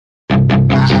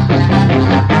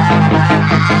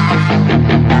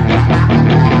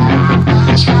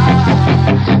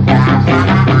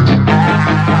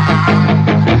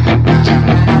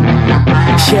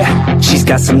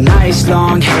got some nice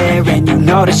long hair, and you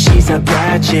know that she's a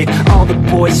bad chick. All the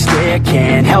boys stare,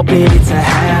 can't help it, it's a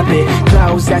habit.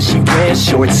 Clothes that she wears,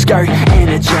 short skirt and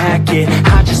a jacket.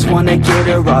 I just wanna get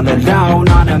her all alone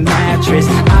on a mattress.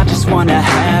 I just wanna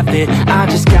have it, I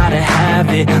just gotta have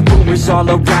it. Rumors all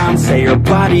around say her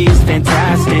body is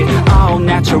fantastic. All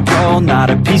natural, not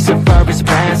a piece of fur is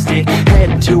plastic.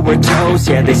 Head to her toes,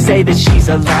 yeah, they say that she's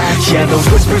a latch. Yeah, the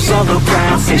whispers all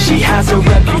around say she has a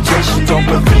reputation. Don't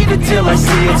believe it till I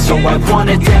see it, so I want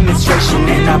a demonstration.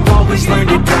 And I've always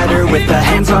learned it better with a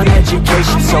hands-on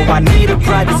education. So I need a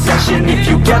private session if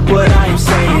you get what I am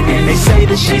saying. And they say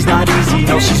that she's not easy,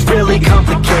 no, she's really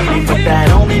complicated, but that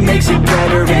only makes it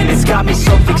better, and it's got me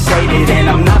so fixated. And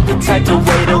I'm not the type to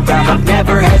wait around, I've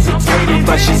never hesitated,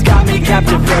 but she's got me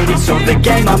captivated, so the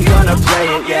game, I'm gonna play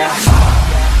it, yeah.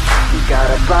 You got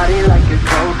a body like a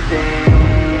coke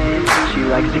thing, she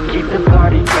likes to keep the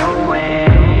party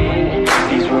going.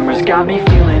 These rumors got me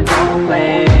feeling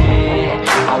lonely,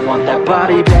 I want that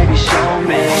body, baby, show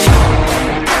me.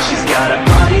 She's got a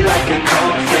body like a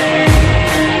coke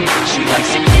thing, she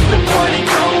likes to keep the party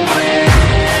going.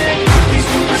 These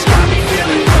rumors got me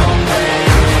feeling lonely,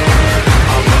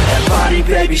 I want that body,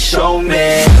 baby, show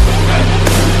me.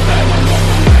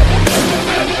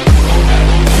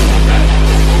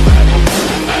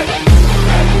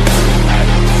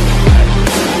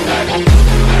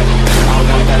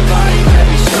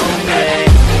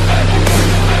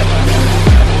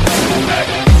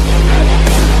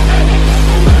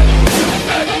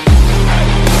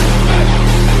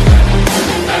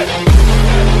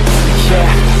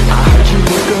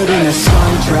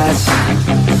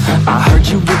 I heard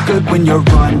you look good when you're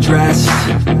undressed.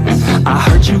 I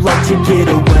heard you like to get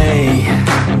away.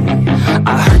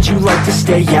 I heard you like to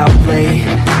stay out late.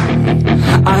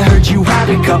 I heard you had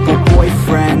a couple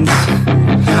boyfriends.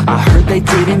 I heard they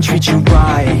didn't treat you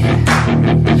right.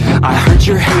 I heard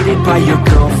you're hated by your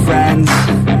girlfriends,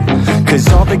 'cause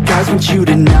all the guys want you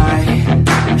tonight.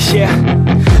 Yeah,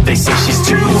 they say she's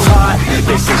too hot,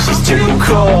 they say she's too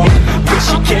cold. Where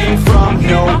she came from,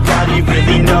 nobody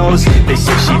really knows. They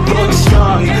say she looks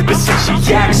young, but say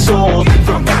she acts old.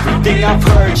 From everything I've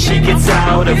heard, she gets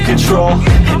out of control.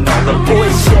 And all the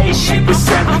boys say she was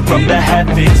sent from the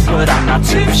heavens, but I'm not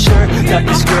too sure that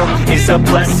this girl is a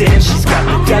blessing. She's got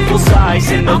the devil's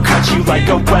eyes and they'll cut you like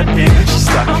a weapon. She's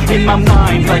stuck in my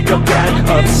mind like a bad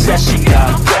obsession.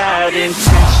 Got bad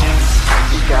intentions.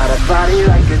 She's got a body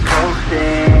like a coke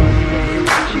thing,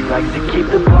 she likes to keep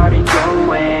the party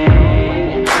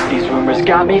going. These rumors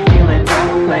got me feeling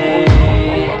lonely,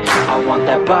 I want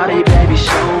that body, baby,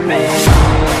 show me.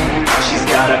 She's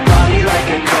got a body like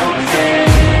a coke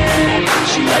thing,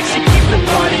 she likes to keep the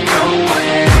party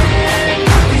going.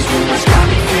 These rumors got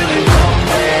me feeling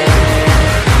lonely,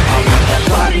 I want that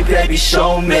body, baby,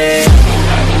 show me.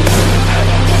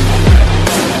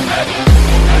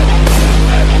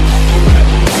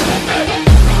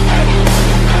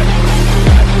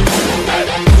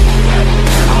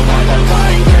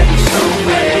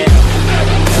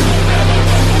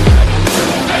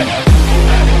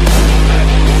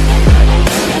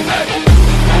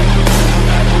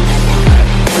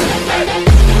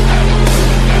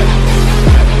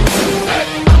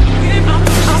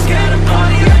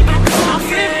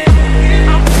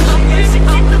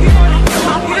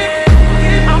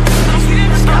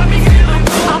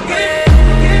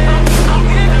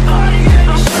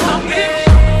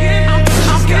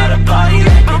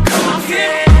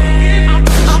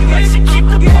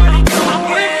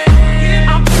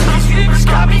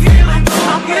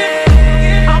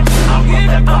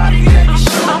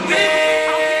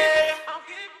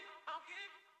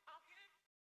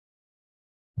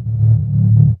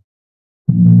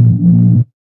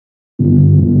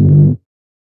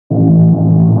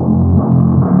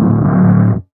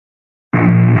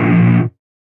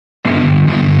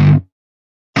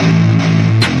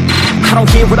 I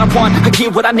don't get what I want, I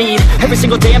get what I need. Every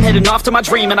single day I'm heading off to my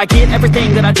dream, and I get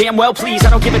everything that I damn well please. I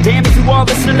don't give a damn if you all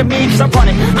listening to me, 'cause I run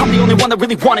it. I'm the only one that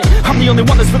really want it, I'm the only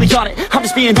one that's really on it. I'm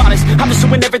just being honest, I'm just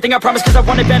doing everything I promise, 'cause I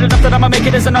want it bad enough that I'ma make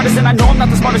it as an artist. And I know I'm not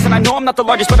the smartest, and I know I'm not the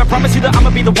largest, but I promise you that I'ma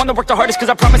be the one that worked the hardest. 'Cause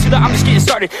I promise you that I'm just getting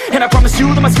started, and I promise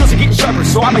you that my skills are getting sharper.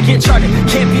 So I'ma get charted,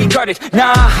 can't be guarded.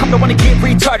 Nah, I'm the one to get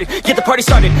retarded. Get the party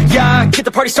started, yeah, get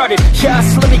the party started. Yeah,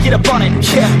 so let me get up on it,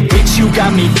 yeah. Bitch, you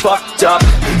got me fucked up,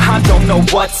 I don't know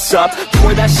what's what's up?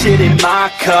 Pour that shit in my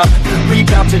cup. We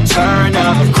bout to turn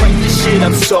up, crank this shit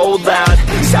up so loud.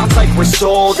 Sounds like we're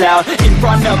sold out in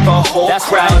front of a whole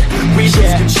crowd. We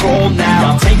lose control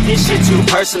now. Don't take this shit too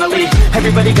personally.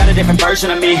 Everybody got a different version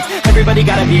of me. Everybody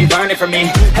gotta be learning from me.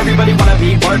 Everybody wanna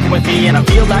be working with me. And I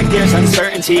feel like there's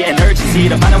uncertainty and urgency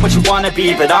to find out what you wanna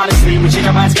be. But honestly, we change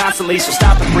our minds constantly, so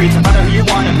stop and breathe and find out who you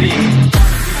wanna be.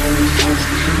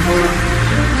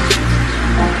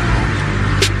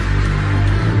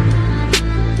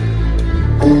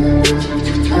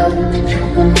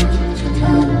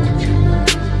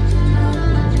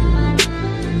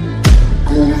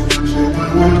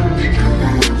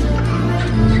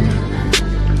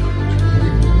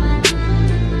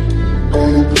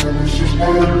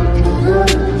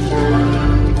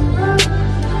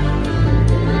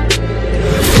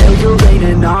 Failure ain't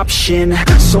an option,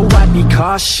 so I'd be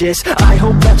cautious. I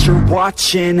hope that you're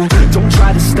watching. Don't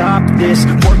try to stop this,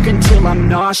 work until I'm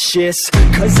nauseous.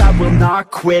 Cause I will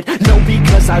not quit, no,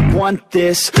 because I want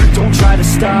this. Don't try to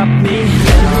stop me,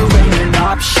 failure ain't an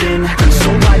option, so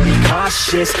I'd be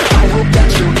cautious. I hope that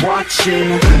you're watching.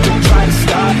 Don't try to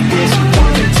stop this,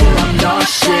 work until I'm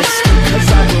nauseous. Cause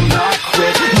I will not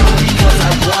quit, no, because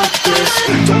I want this.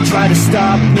 Don't try to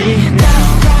stop me now.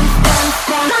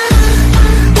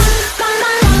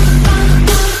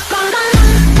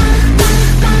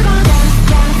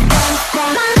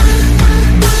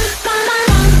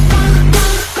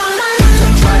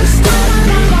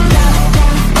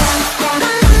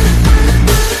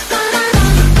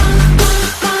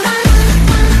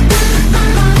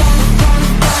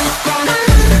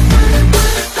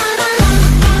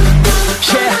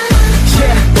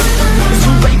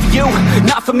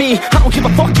 Not for me, I don't give a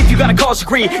fuck if you got a college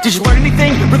degree. Did you learn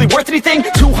anything? Really worth anything?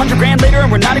 200 grand later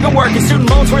and we're not even working. Student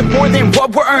loans worth more than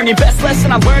what we're earning. Best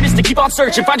lesson I learned is to keep on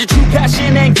searching. Find your true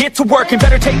passion and get to work. And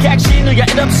better take action or you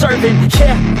end up serving.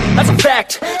 Yeah, that's a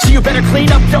fact. So you better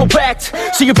clean up your act.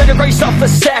 So you better raise yourself a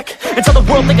sack and tell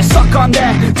the world they can suck on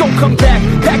that. Don't come back,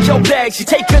 pack your bags. You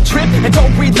take a trip and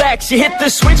don't relax. You hit the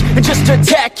switch and just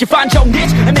attack. You find your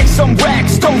niche and make some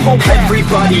racks. Don't hold back.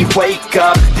 Everybody wake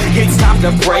up, it's time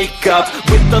to break up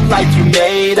with the life you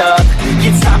made up.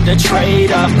 It's time to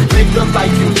trade up, live the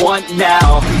life you want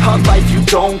now, a life you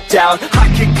don't doubt. I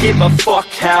could give a fuck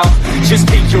how, just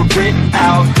figure it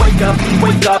out. Wake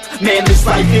up, man, this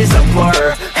life is a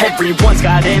blur. Everyone's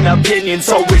got an opinion,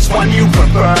 so which one you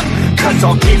prefer? Cause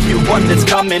I'll give you one that's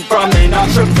coming from an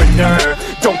entrepreneur.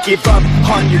 Don't give up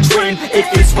on your dream if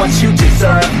it's what you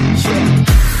deserve.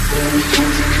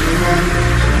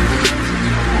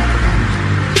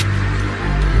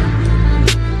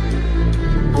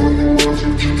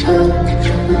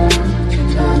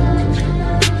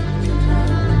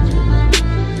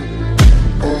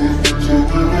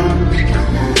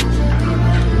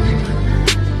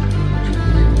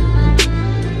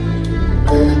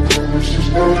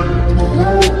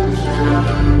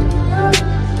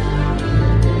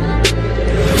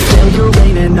 Failure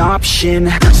ain't an option,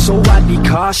 so I'd be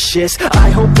cautious. I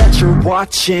hope that you're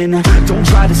watching. Don't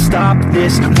try to stop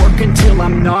this, work until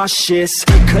I'm nauseous.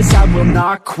 Cause I will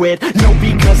not quit, no,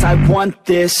 because I want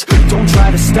this. Don't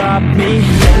try to stop me,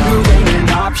 failure ain't an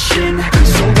option,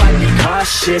 so I'd be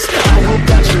cautious. I hope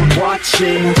that you're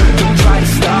watching. Don't try to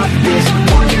stop this,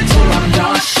 work until I'm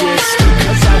nauseous.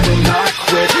 Cause I will not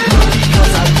quit, no,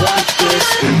 because I want this.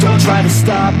 Don't try to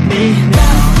stop me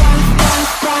now.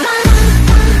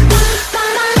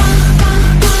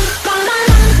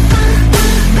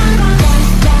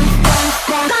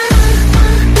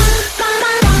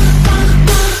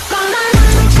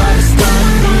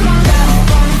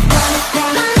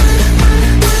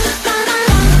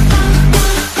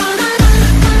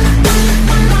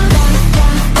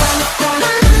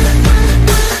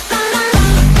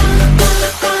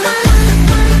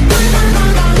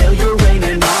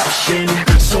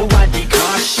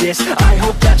 I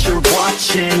hope that you're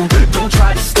watching. Don't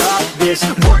try to stop this,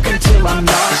 work until I'm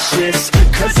nauseous.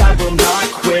 Cause I will not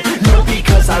quit, no,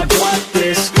 because I want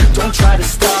this. Don't try to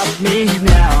stop me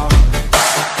now.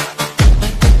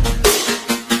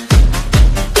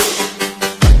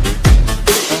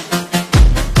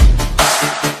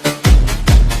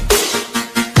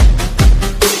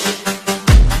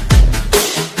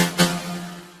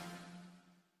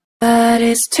 But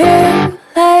it's too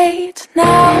late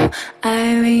now.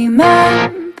 I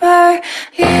remember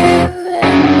you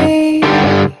and me,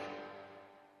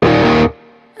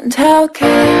 and how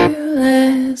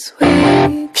careless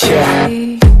we could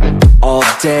be. All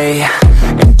day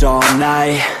and all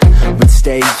night, we'd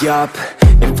stay up,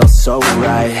 it felt so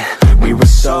right. We were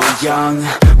so young,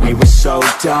 we were so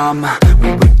dumb.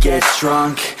 We would get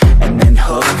drunk and then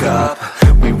hook up.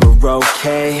 We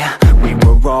okay, we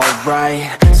were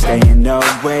alright, staying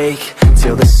awake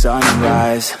till the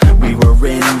sunrise. We were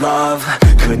in love,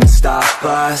 couldn't stop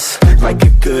us, like a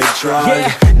good drug,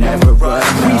 never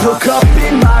enough. We hook up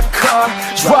in my car,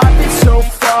 driving so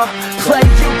far, play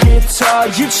your guitar,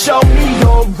 you'd show me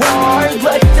your heart,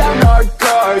 let down our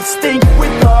guards, think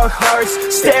with our hearts,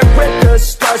 stare at the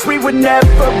stars, we were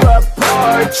never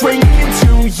apart, drinking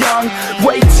too young,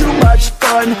 way too much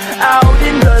fun, out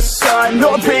in the sun,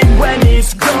 open when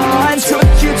it's gone,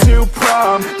 took you to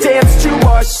prom, dance to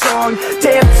our song,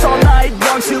 dance all night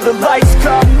long till the lights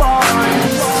come on.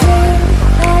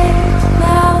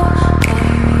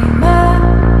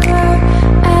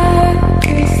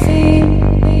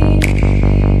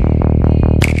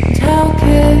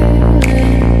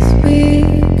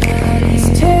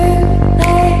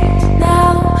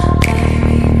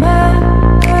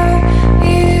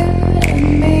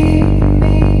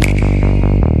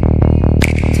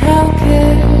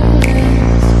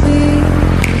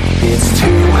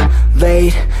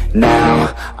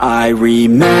 Now I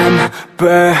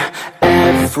remember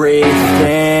everything,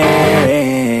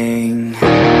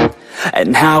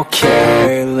 and how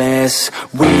careless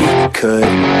we could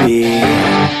be,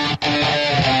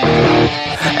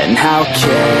 and how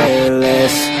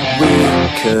careless we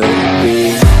could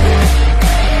be,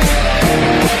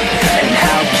 and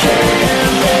how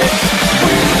careless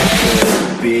we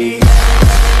could be.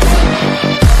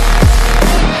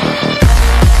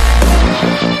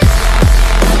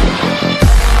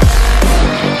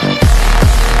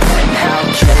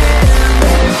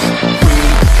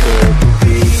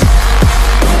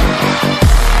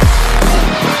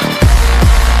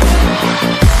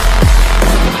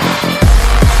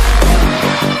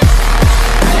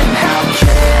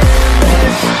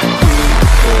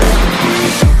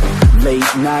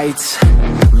 Nights,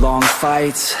 long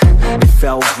fights, it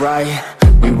felt right,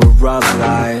 we were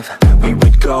alive. We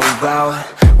would go out,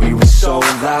 we were so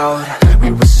loud,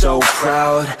 we were so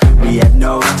proud, we had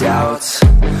no doubts.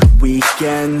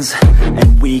 Weekends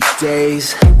and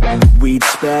weekdays, we'd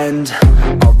spend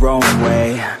our own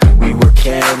way. We were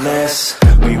careless,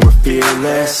 we were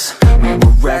fearless, we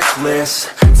were reckless,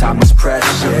 time was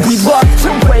precious. We loved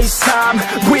to waste time,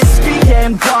 whiskey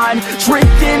and wine,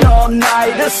 drinking all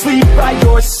night, asleep by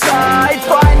your side.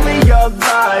 Finally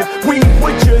alive, we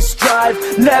would just drive,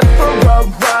 never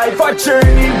arrive. Our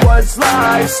journey was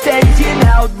live, staying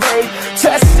out late,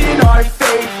 testing our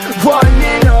fate,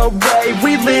 running away.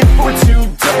 We live for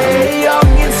today, young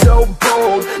and so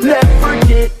bold, never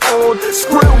get old.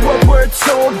 Screw what we're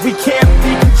told, we can't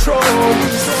be controlled.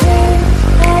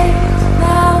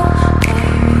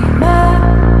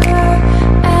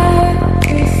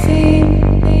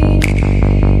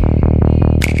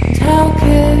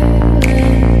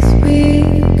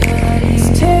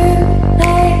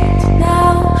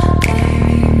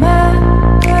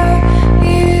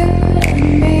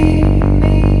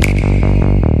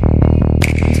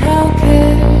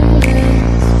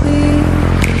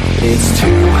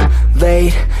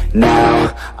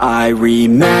 Now I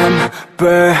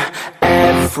remember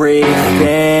everything,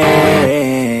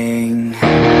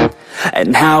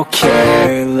 and how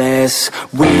careless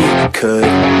we could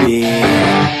be,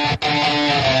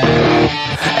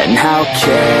 and how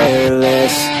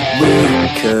careless we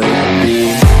could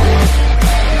be,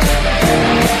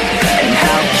 and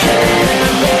how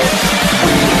careless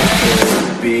we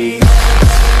could be.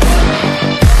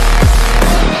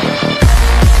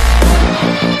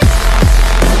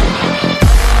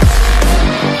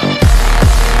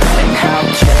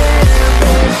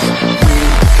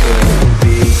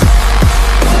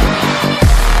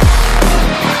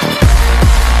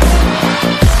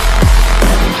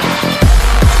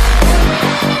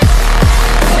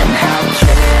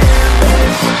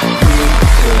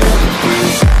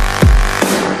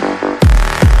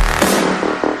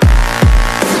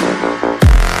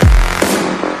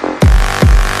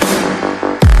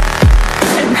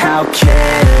 How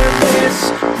careless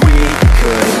we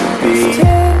could be. It's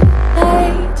too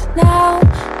late now,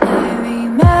 I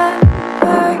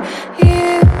remember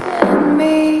you and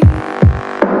me,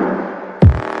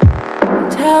 and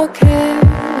how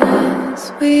careless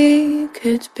we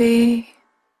could be.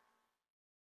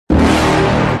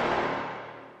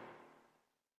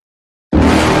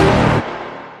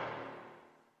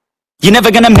 You're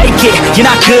never gonna make it, you're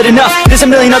not good enough. There's a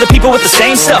million other people with the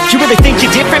same stuff. You really think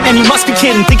you're different? Man, you must be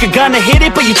kidding. Think you're gonna hit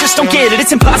it, but you just don't get it. It's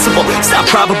impossible, it's not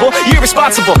probable, you're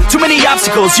irresponsible. Too many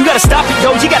obstacles, you gotta stop it,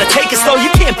 yo. You gotta take it slow,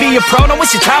 you can't be a pro. Don't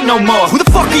waste your time no more. Who the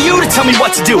fuck are you to tell me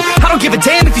what to do? I don't give a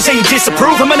damn if you say you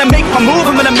disapprove. I'm gonna make my move,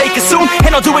 I'm gonna make it soon.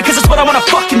 And I'll do it cause it's what I wanna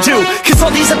fucking do. Cause all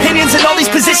these opinions and all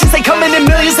these positions, they come in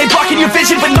millions, they blocking your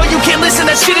vision. But no, you can't listen,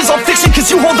 that shit is all fiction.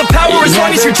 Cause you hold the power as long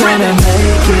as you're dreaming.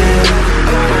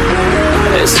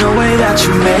 There's no way that you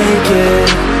make it.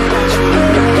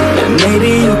 And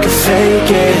maybe you can fake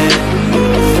it,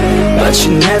 but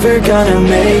you're never gonna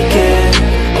make it.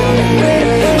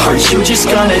 Aren't you just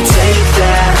gonna take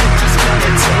that?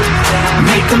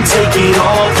 Make them take it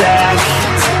all back.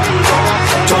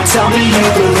 Don't tell me you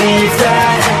believe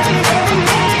that.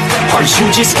 Aren't you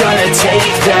just gonna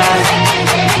take that?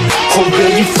 Or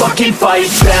will you fucking fight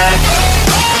back?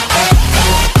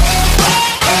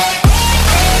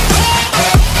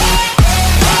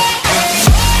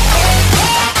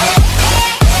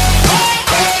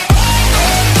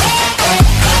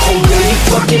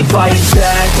 Fucking fight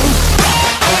back.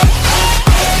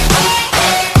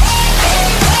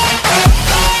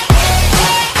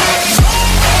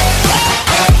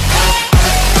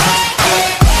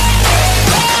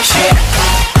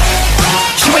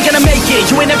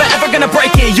 You ain't never ever gonna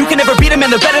break it. You can never beat them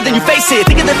and they're better than you face it.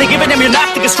 Thinking that they give a damn, you're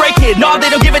not thinking straight, kid. No, they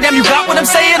don't give a damn, you got what I'm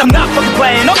saying? I'm not fucking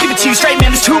playing, I'll give it to you straight,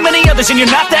 man. There's too many others and you're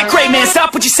not that great, man.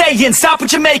 Stop what you're saying, stop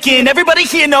what you're making. Everybody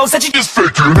here knows that you just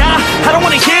faking. Nah, I don't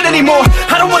wanna hear it anymore,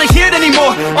 I don't wanna hear it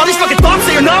anymore. All these fucking thoughts,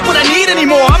 they are not what I need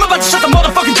anymore. I'm about to shut the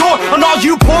motherfucking door on all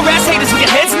you poor ass haters with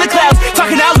your heads in the clouds,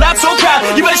 talking out loud so proud.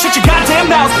 You better shut your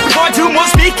goddamn mouth before I do more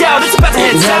speak out. It's about to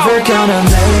head south. Never gonna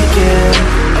make it.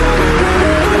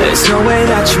 There's no way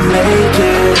that you make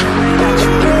it.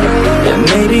 Yeah,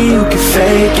 maybe you can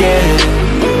fake it,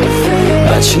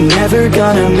 but you're never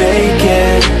gonna make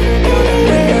it.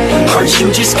 Aren't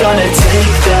you just gonna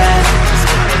take that?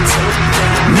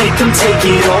 Make them take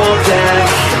it all back.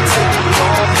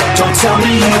 Don't tell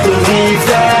me you believe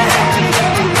that.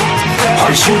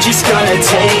 Aren't you just gonna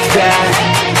take that?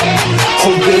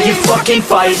 Or will you fucking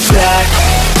fight back?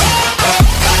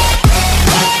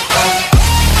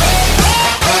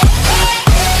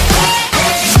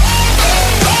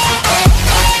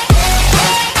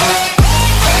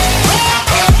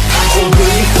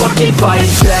 Fucking fight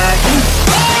back.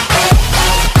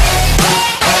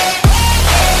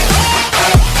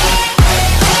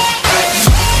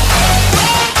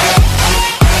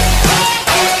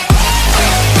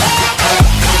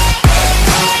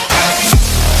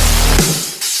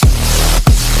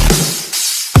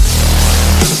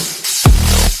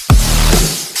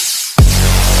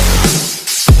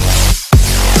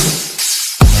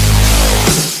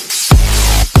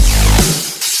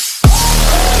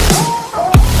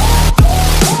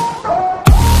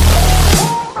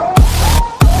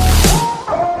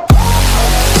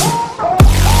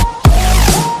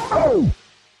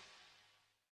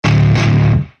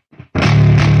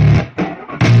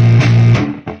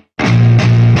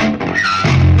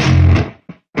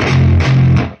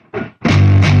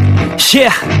 Yeah,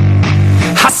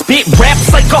 I spit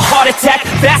raps like a heart attack,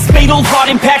 fast fatal heart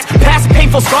impact, past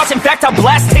painful scars. In fact, I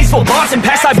blast tasteful bars and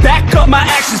packs. I back up my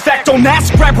actions, fact don't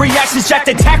ask, grab reactions, jacked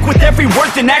attack with every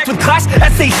word, then act with class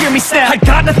as they hear me snap. I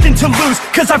got nothing to lose,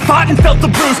 cause I fought and felt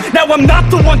the bruise. Now I'm not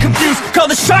the one confused,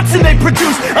 call the shots and they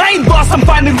produce. I ain't lost, I'm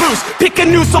finally loose, pick a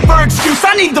new silver excuse.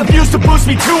 I need the views to boost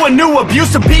me to a new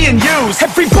abuse of being used.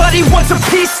 Everybody wants a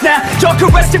piece now, y'all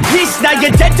can rest in peace now.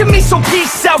 You're dead to me, so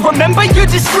peace out, remember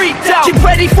you're discreet out. Get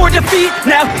ready for defeat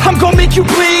now, I'm gonna make you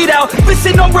bleed out.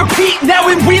 Listen on repeat now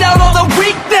and weed out all the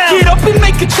weak now. Get up and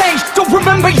make a change, don't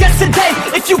remember yesterday.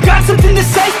 If you got something to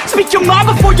say, speak your mind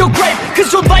before your grave.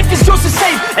 Cause your life is yours to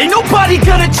save, ain't nobody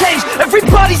gonna change.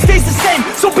 Everybody stays the same,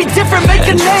 so be different, make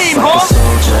a name, huh?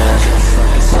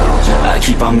 I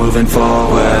keep on moving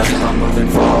forward,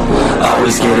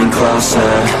 always getting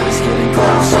closer.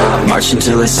 March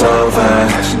until it's over,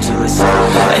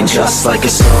 and just like a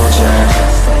soldier,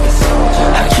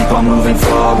 I keep on moving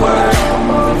forward,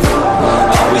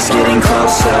 always getting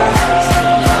closer.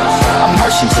 I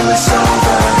march until it's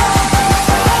over,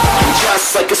 and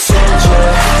just like a soldier,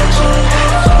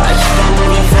 I keep on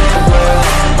moving forward,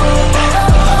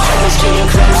 always getting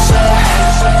closer.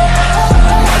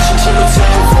 March until it's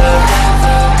over,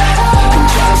 and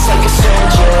just like a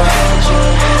soldier,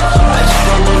 I keep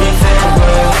on moving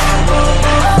forward,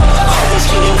 always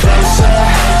getting closer.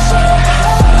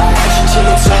 March until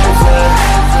it's over.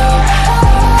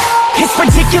 It's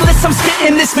ridiculous Yes, I'm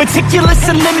spitting this meticulous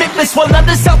and limitless, while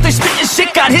others out there spitting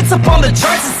shit got hits up on the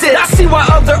charts and shit. I see why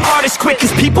other artists quit,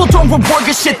 cause people don't reward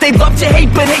good shit. They love to hate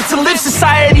but hate to live.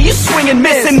 Society, you swing and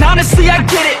miss. And honestly, I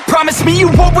get it. Promise me you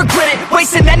won't regret it.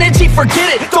 Wasting energy, forget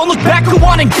it. Don't look back, go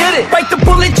on and get it. Bite the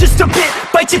bullet just a bit.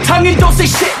 Bite your tongue and don't say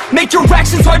shit. Make your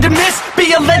actions hard to miss. Be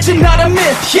a legend, not a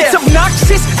myth. Yeah. It's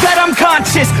obnoxious that I'm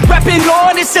conscious. Rapping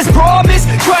honest as promise.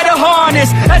 Try to harness.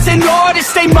 As an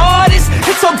artist, stay modest.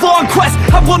 It's a long quest.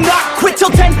 I will not quit till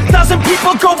 10,000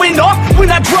 people going off when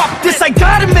I drop this. I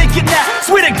gotta make it now.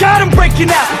 Swear to God I'm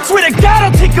breaking out. Swear to God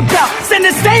I'll take a bow. Stand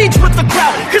the stage with the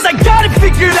crowd, cause I got it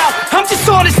figured out. I'm just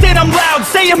honest and I'm loud.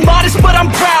 Say I'm modest but I'm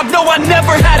proud. No, I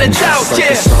never had a doubt. Just like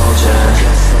a soldier,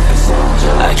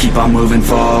 I keep on moving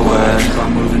forward.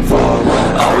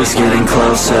 Always getting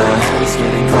closer.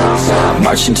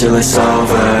 Marching till it's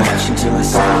over.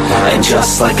 And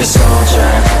just like a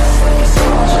soldier,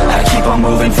 I keep on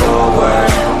moving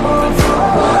forward.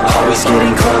 Always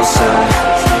getting closer.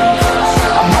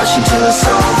 I'm marching till it's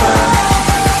over.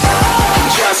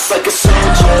 Just like a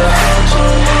soldier,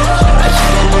 I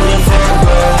keep on moving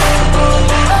forward.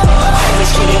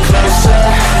 Always getting closer.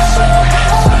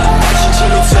 Marching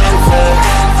till it's over.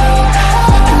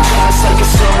 And just like a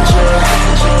soldier,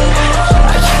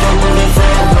 I keep on moving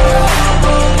forward.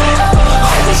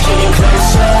 Always getting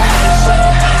closer.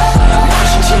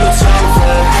 Marching till it's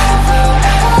over.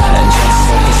 And just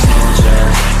like a soldier,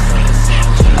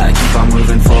 I keep on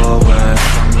moving forward.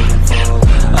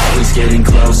 Always getting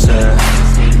closer.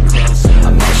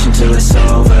 I'm marching till it's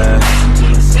over.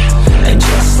 And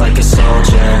just like a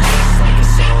soldier,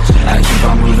 I keep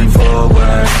on moving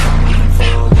forward.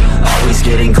 Always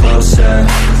getting closer.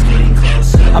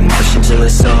 I'm marching till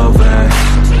it's over.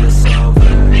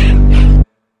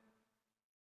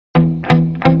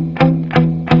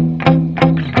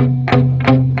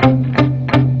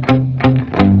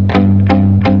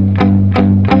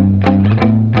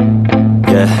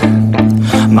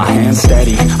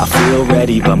 Steady, I feel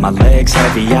ready, but my legs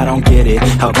heavy, I don't get it.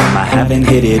 How come I haven't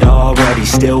hit it already?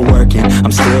 Still working,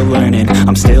 I'm still learning,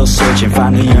 I'm still searching,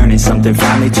 finally earning something,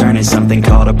 finally turning something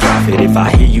called a profit. If I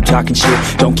hear you talking shit,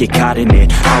 don't get caught in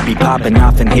it. I'll be popping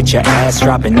off and hit your ass,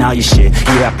 dropping all your shit.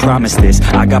 Yeah, I promise this,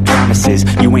 I got promises,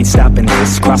 you ain't stopping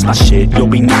this. Cross my shit, you'll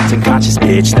be knocked unconscious,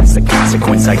 bitch. That's the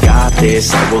consequence, I got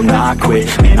this, I will not quit.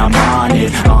 Man, I'm on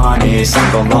it, honest,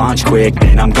 I'm gonna launch quick,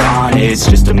 then I'm gone. It's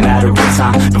just a matter of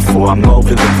time before I'm over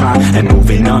the climb and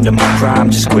moving under my prime.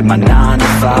 Just quit my 9 to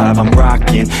 5, I'm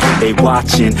rocking and they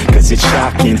watching, cause it's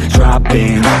shocking.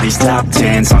 Dropping all these top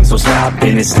 10 songs, so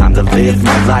stopping. It's time to live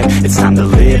my life, it's time to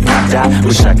live, not die.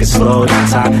 Wish I could slow down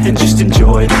time and just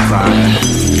enjoy the climb.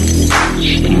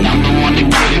 And I'm the one to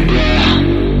get it, bro.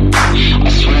 I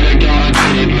swear to God I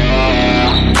get it,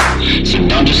 bro. So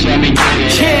don't just let me get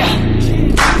it.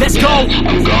 Yeah, let's go.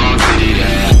 I'm gonna get it,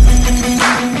 yeah.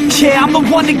 Yeah, I'm the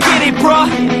one to get it, bruh.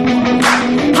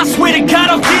 I swear to God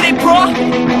I'll get it, bruh.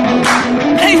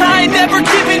 Hey, I ain't never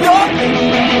giving up.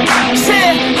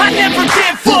 Yeah, I never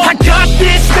give up. I got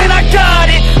this, man, I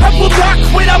got it. I will not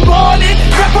quit, I'm on it.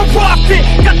 Never profit,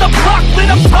 got the block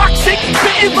lit, I'm toxic.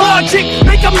 Spitting logic,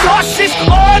 make them nauseous.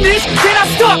 Honest, can I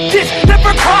stop this? Never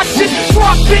cautious,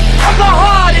 drop it, I'm the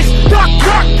hardest. Knock,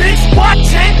 knock, bitch, watch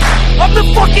it. I'm the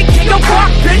fucking king of rock,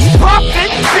 bitch. Profit,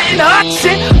 spitting hot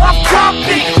shit. Off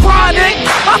topic, chronic.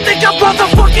 I think I'm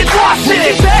motherfucking lost it.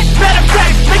 Making back, matter of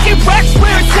fact, making racks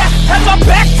where it's at. Have my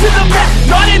back to the mat,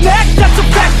 not an act, that's a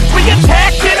fact. We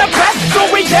attack in a back, no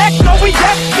react, no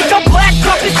react. Think I'm black,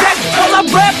 up his neck. While I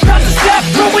rap, not to step,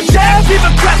 throwing jab,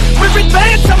 even crap. We're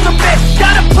advanced, I'm the man.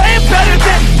 Gotta play it better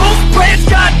than most brands.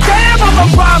 Goddamn, I'm a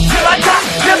rhyme till I die.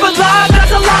 Never lie,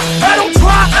 that's a lie. I don't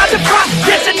try, I defy.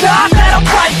 Yes and nah, that I'm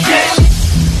right, yeah.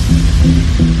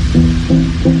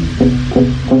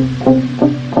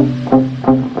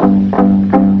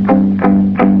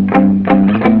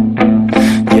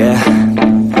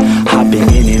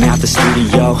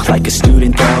 Like a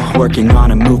student though, working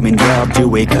on a movement, yeah, I'll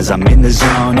do it cause I'm in the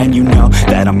zone. And you know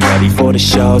that I'm ready for the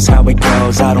shows. How it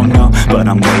goes, I don't know, but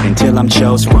I'm waiting till I'm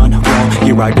chose. Run, roll,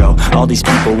 here I go. All these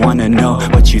people wanna know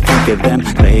what you think of them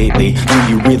lately. Do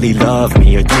you really love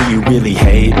me or do you really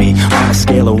hate me? On a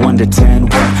scale of 1 to 10,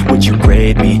 what would you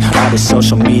grade me? All this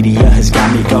social media has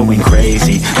got me going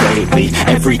crazy lately.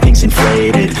 Everything's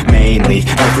inflated, mainly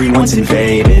everyone's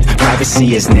invaded.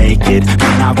 Privacy is naked,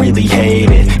 man, I really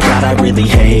hate it. God, I really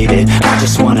hate it. I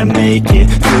just wanna make it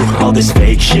through all this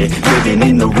fake shit. Living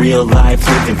in the real life,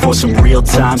 living for some real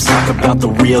times. Talk about the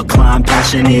real climb,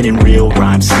 passionate in real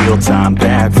rhymes. Steal time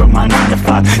back from my 9 to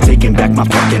 5, taking back my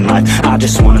fucking life. I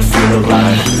just wanna feel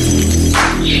alive.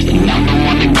 And I'm the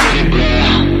one to get it, bro.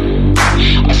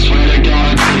 I swear to God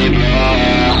I get it, bro.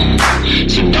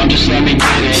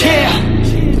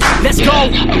 go.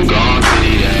 I'm gon' get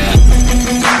it, yeah.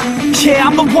 Yeah,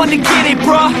 I'm the one to get it,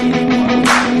 bruh.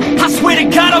 I swear to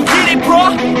God I'll get it,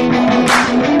 bruh.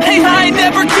 Hey, I ain't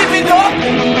never giving up.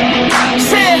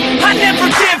 Said I never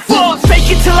give up. Fake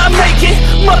it till I make it.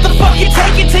 Motherfucking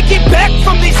take it back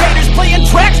from these haters. Playing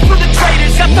tracks for the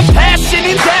traitors. Got the passion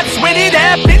in depths when it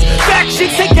happens.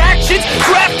 Factions take actions,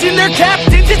 drafting their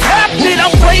captains. It's happening,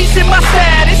 I'm raising my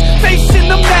status. Facing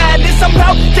the madness, I'm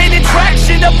out gaining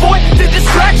traction. Avoid the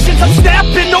distractions, I'm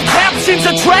snapping, no captions.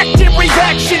 Attracting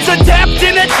reactions,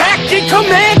 adapting, attacking,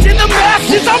 commanding the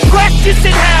masses. I'm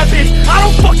practicing habits, I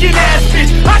don't fucking ask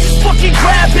bitch, I just fucking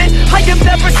grab it. I am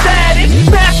never static,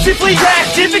 massively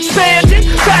active, expanding,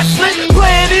 backslid,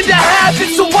 planning to have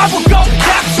it. So I will go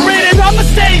capture it, and I'ma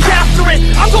stay after it.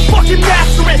 I'm gon' fucking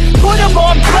master it, put them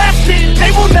on blast it.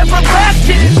 They will never last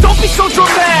it, don't be so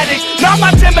dramatic. Not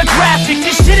my demographic,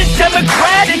 this shit is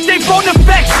democratic. They phone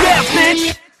effects, yeah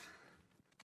bitch.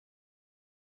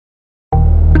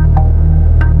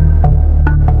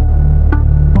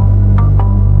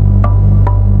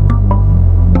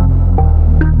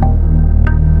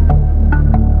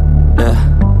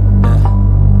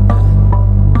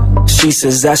 She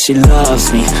says that she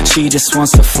loves me, she just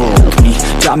wants to fuck me.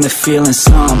 Got me feeling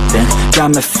something, got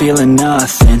me feeling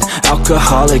nothing.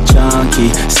 Alcoholic junkie,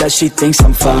 says she thinks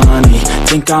I'm funny.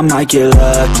 Think I might get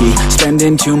lucky,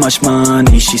 spending too much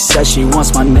money. She says she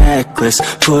wants my necklace,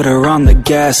 put her on the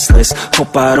guest list.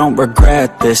 Hope I don't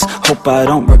regret this, hope I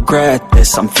don't regret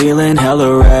this. I'm feeling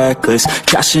hella reckless,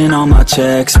 cashing all my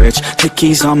checks rich.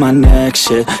 Hickeys on my neck,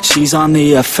 shit, she's on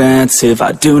the offensive.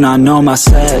 I do not know my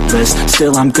set list,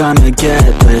 still I'm gonna get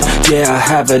lit. Yeah, I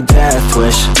have a death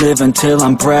wish, live until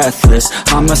I'm breathless.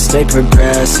 I'ma stay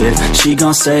progressive, she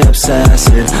gon' stay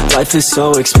obsessive. Life is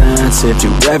so expensive, do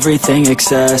everything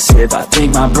excessive. I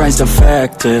think my brain's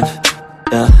defective,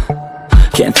 yeah.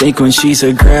 Can't think when she's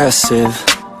aggressive,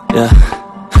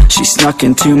 yeah. She snuck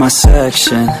into my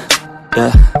section,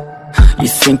 yeah. You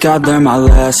think I'd learn my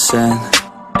lesson,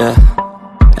 yeah.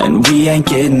 And we ain't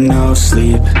getting no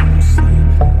sleep.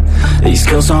 These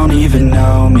girls don't even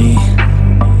know me.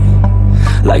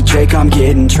 Like Drake, I'm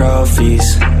getting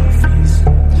trophies.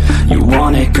 You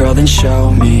want it, girl, then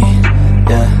show me,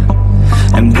 yeah.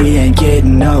 And we ain't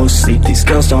getting no sleep. These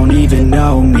girls don't even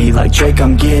know me. Like Drake,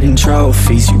 I'm getting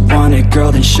trophies. You want it,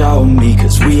 girl, then show me.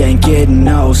 Cause we ain't getting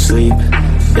no sleep,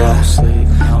 yeah.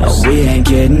 No, we ain't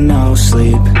getting no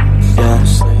sleep, yeah.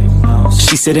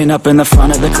 She's sitting up in the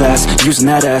front of the class, using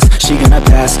that ass, she gonna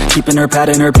pass. Keeping her pad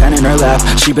and her pen in her lap.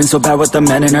 She been so bad with the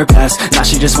men in her past. Now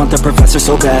she just want the professor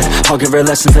so bad. I'll give her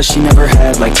lessons that she never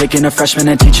had, like taking a freshman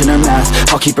and teaching her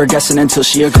math. I'll keep her guessing until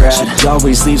she a grad. She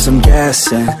always leaves them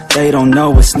guessing, they don't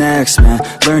know what's next, man.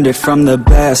 Learned it from the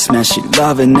best, man. She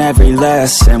loving every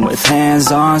lesson, with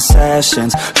hands-on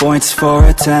sessions, points for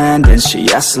attendance. She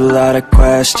asks a lot of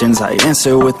questions, I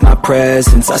answer with my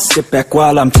presence. I sit back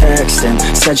while I'm texting,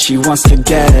 said she wants to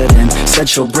get in, said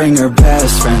she'll bring her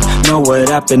best friend. Know what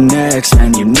happened next,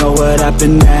 man, you know what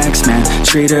happened next, man.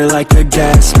 Treat her like a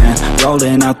guest, man,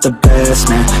 rolling out the best,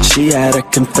 man. She had a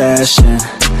confession,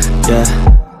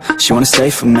 yeah. She wanna stay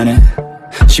for a minute,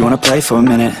 she wanna play for a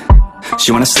minute,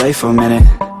 she wanna slay for a minute,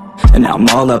 and now I'm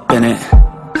all up in it.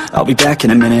 I'll be back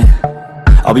in a minute,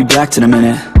 I'll be back in a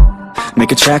minute,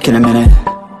 make a track in a minute,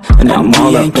 and now I'm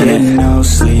all up in it. No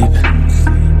sleep,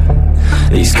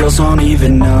 these girls don't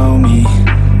even know me.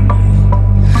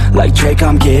 Like Drake,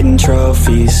 I'm getting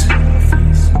trophies.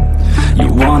 You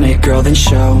want it, girl, then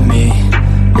show me,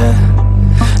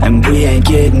 yeah. And we ain't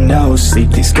getting no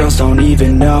sleep. These girls don't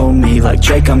even know me. Like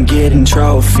Drake, I'm getting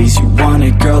trophies. You want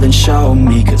it, girl, then show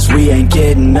me. Cause we ain't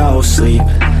getting no sleep,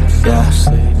 yeah.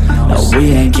 No,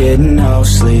 we ain't getting no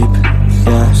sleep,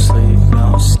 yeah.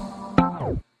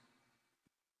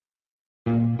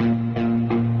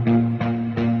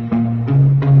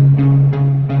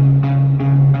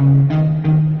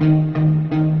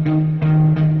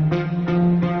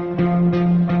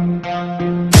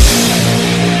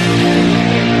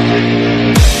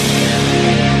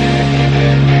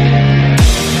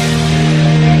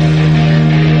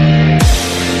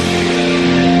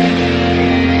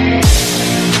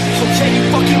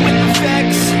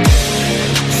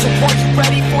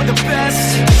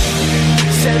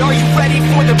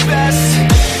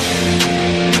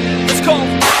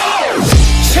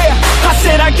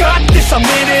 I'm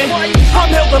in it.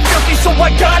 I'm hella filthy, so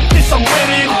I got this, I'm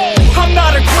winning. I'm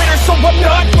not a quitter, so I'm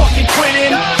not fucking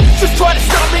quitting. Just try to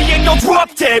stop me and you'll drop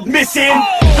dead missing.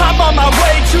 I'm on my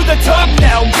way to the top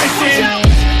now, listen.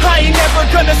 I ain't never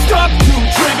gonna stop, too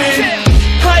driven.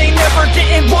 I ain't never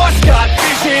getting lost, got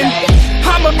vision.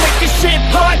 I'ma make this shit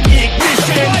hot,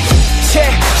 ignition.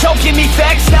 Yeah, y'all give me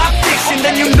facts, not fiction.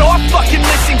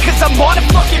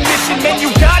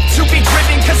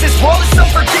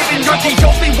 the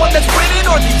only one that's winning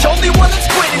or the only one that's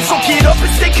quitting. So get up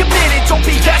and stay committed, don't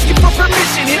be asking for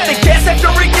permission. Hit the gas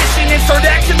after ignition and start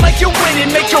acting like you're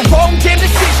winning. Make your own damn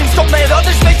decisions, don't let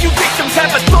others make you victims.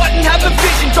 Have a thought and have a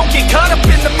vision, don't get caught up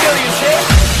in the millions.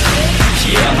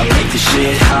 Yeah, I'ma make this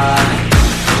shit hot.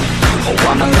 Oh,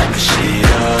 I'ma light the shit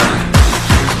up.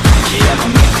 Yeah, I'ma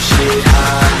make this shit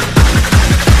hot.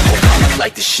 Oh, I'ma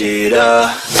light the shit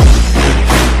up.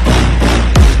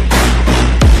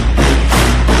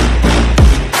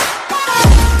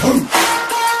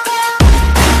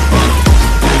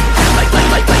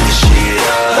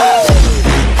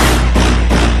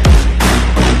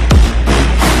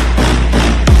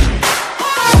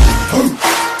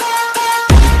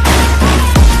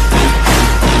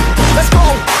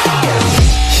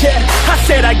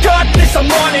 I got this,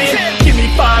 I'm on it. Give me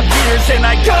 5 years and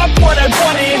I got what I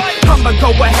wanted. I'ma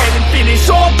go ahead and finish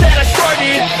all that I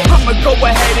started. I'ma go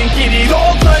ahead and get it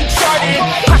all uncharted.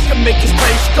 I can make this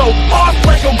place go off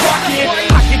like a rocket.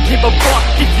 I can give a fuck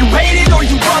if you hate it or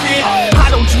you love it. I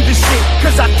don't do this shit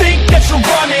cause I think that you're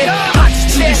on it. I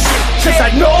just do this shit cause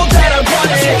I know that I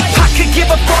want it. I could give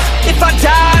a fuck if I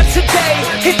die today.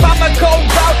 If I'ma go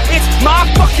out, it's my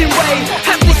fucking way.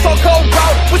 At least I'll go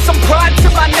out with some pride to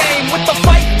my name. With the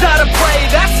fight that I play,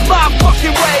 that's my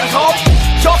fucking way, ho.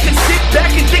 Y'all can sit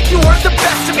back and think you heard the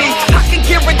best of me. I can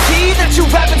guarantee that you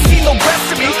haven't seen the rest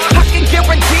of me. I can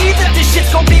guarantee that this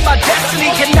shit's gonna be my destiny.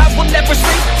 And I will never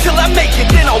sleep till I make it,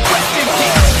 then I'll rest in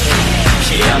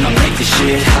peace. Yeah, I'ma make this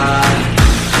shit hot.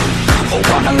 Oh,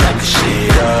 I'ma light the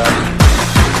shit up.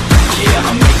 Yeah,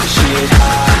 I'ma make this shit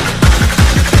hot.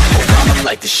 Oh, I'ma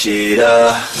light the shit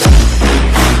up.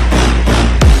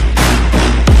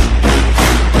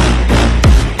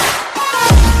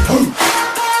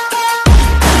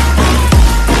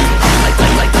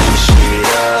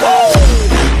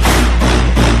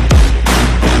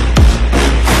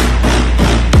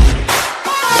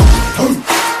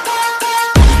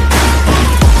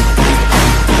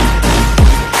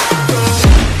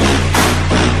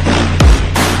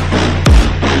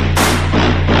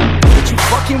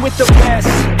 With the best,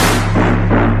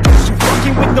 you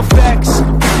fucking with the facts.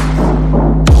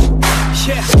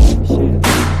 Yeah,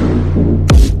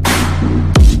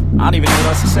 I don't even know what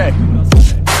else to say. I'm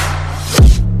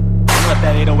gonna let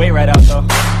that 808 right out though.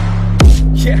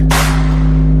 Yeah.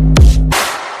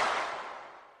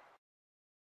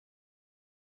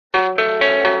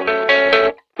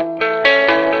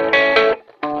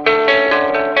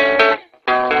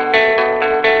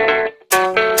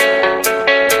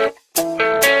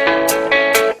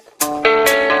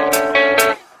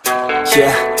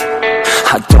 Yeah,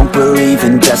 I don't believe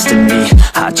in destiny.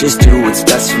 I just do what's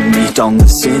best for me. Don't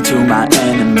listen to my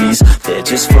enemies, they're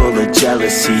just full of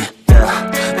jealousy.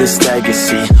 Yeah, this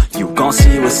legacy, you gon'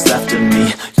 see what's left of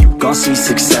me. You gon' see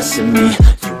success in me.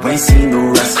 You ain't seen the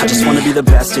rest of me. I just wanna be the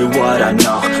best at what I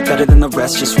know. Better than the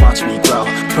rest, just watch me grow.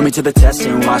 Put me to the test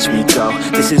and watch me go.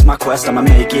 This is my quest, I'ma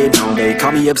make it known. They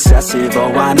call me obsessive,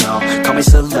 oh I know. Call me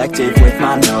selective with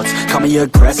my notes. Call me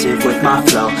aggressive with my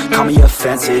flow. Call me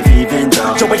offensive even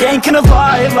though Yo, I ain't gonna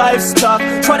lie, life's tough.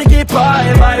 Try to get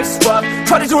by, life's rough.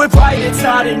 Try to do it right, it's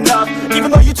not enough.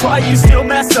 Even though you try, you still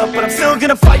mess up. But I'm still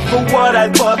gonna fight for what I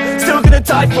love. Still gonna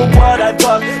die for what I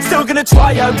love. Still gonna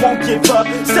try, I won't give up.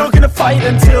 Still gonna fight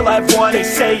until I've won. They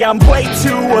say I'm way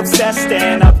too obsessed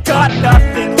and I've got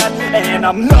nothing left. And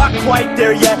I'm not quite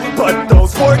there yet, but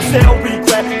those words they'll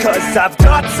regret. Cause I've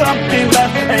got something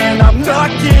left and I'm not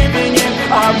giving in.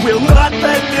 I will not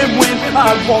let them win.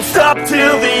 I won't stop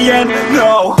till the end,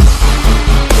 no.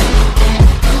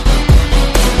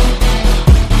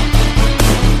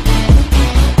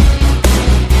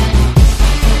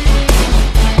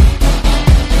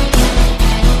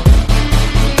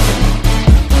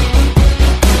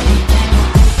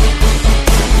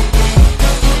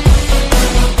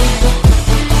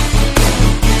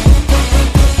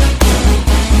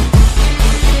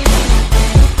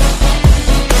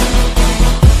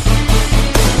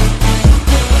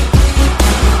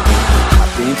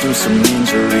 Some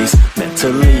injuries,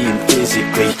 mentally and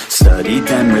physically. Studied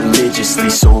them religiously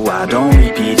so I don't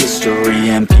repeat history.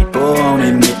 And people won't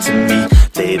admit to me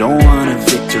they don't want a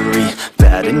victory.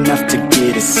 Bad enough to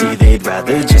get a C, they'd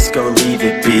rather just go leave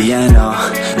it be. And oh,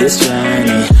 this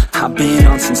journey I've been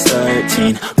on since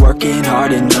 13. Working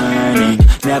hard and learning,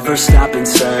 never stopping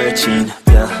searching.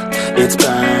 Yeah, it's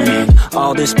burning,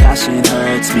 all this passion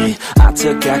hurts me. I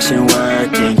took action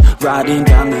working, writing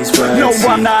down these words. No,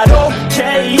 I'm not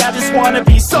okay, I just wanna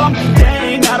be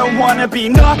something. I don't wanna be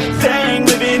nothing,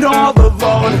 living all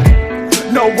alone.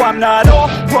 No, I'm not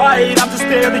alright, I'm just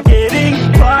barely getting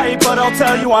by. But I'll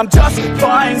tell you I'm just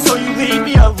fine, so you leave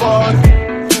me alone.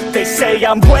 They say say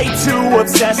I'm way too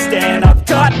obsessed and I've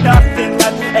got nothing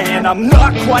left, and I'm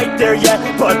not quite there yet,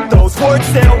 but those words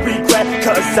they'll regret,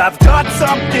 cause I've got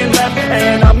something left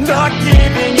and I'm not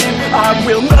giving in. I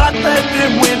will not let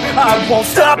them win, I won't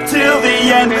stop till the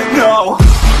end, no.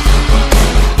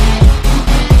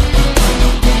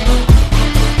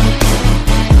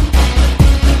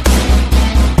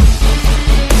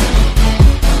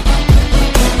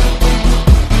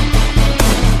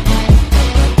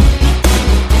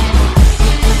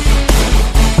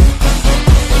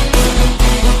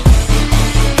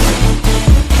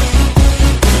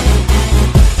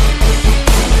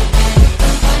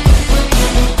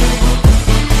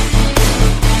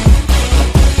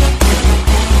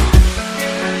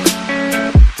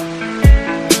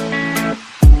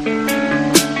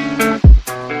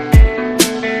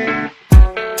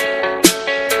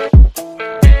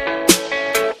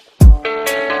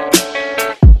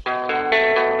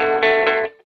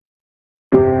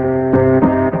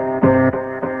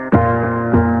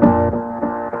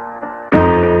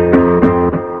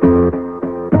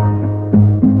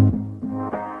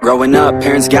 Growing up,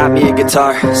 parents got me a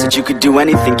guitar. Said you could do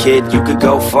anything, kid, you could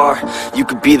go far. You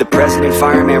could be the president,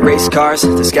 fireman, race cars.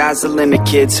 The sky's the limit,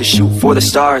 kid, so shoot for the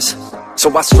stars.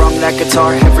 So I strummed that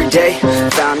guitar every day.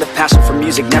 Found a passion for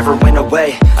music, never went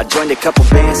away. I joined a couple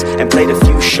bands and played a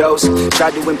few shows.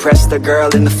 Tried to impress the girl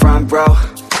in the front row.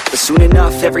 But soon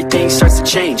enough, everything starts to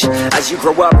change. As you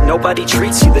grow up, nobody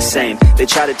treats you the same. They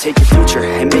try to take your future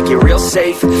and make it real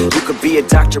safe. You could be a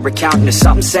doctor, accountant, or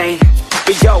something sane.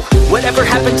 But yo, whatever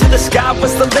happened to the sky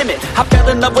was the limit. I fell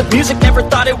in love with music, never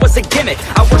thought it was a gimmick.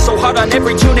 I worked so hard on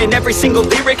every tune and every single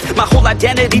lyric. My whole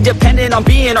identity depended on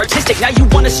being artistic. Now you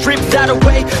wanna strip that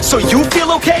away, so you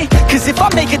feel okay? Cause if I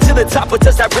make it to the top, what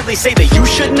does that really say? That you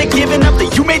shouldn't have given up,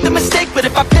 that you made the mistake? But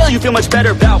if I fail, you feel much better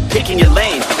about picking your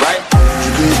lane, right?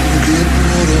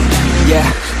 Yeah,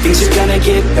 things are gonna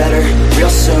get better real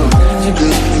soon.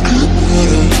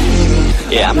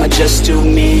 Yeah, I'ma just do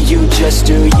me, you just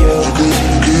do you.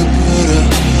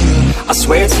 I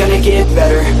swear it's gonna get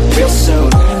better real soon.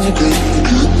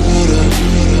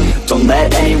 Don't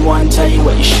let anyone tell you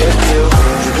what you should do.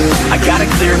 I got a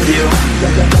clear view,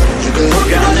 we're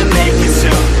gonna make it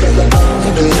soon.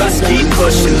 Just keep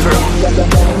pushing through.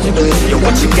 You're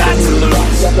what you got to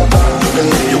lose.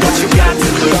 You're what you got to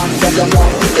lose.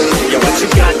 You're what you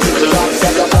got to lose.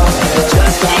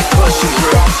 Just keep pushing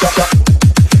through.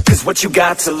 Cause what you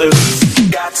got to lose,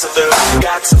 got to lose,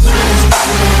 got to lose,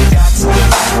 got to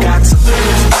lose, got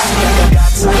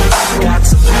to lose, got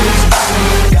to lose,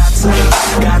 got to lose, got to lose,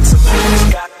 got to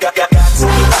lose, got to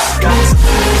lose, got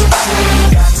to lose,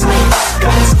 got to lose,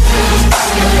 got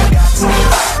to lose,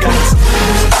 got to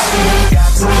lose,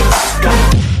 got to lose.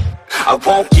 I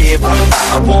won't give up,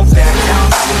 I won't back down.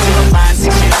 Till the line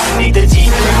 6 years underneath the deep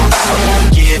ground. I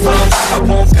won't give up, I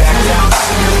won't back down.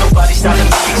 Cause nobody's stopping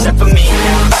me except for me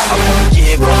now. I won't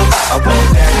give up, I won't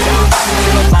back down.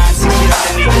 Till the line 6 years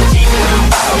underneath the deep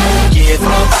ground. I won't give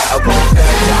up, I won't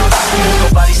back down. Cause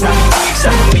nobody's stopping me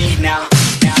except for me now.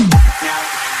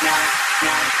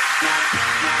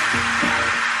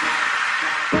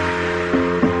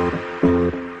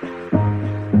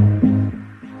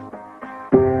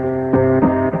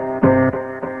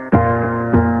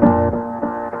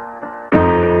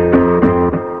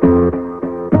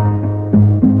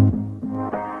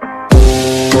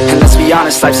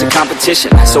 Honest, life's a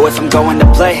competition, so if I'm going to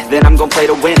play, then I'm gonna play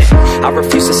to win it. I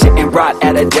refuse to sit and rot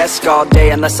at a desk all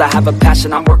day unless I have a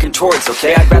passion I'm working towards,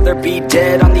 okay? I'd rather be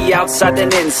dead on the outside than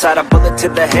inside. A bullet to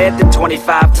the head than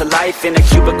 25 to life in a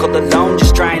cubicle alone,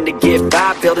 just trying to get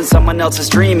by, building someone else's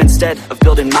dream instead of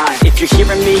building mine. If you're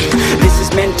hearing me, this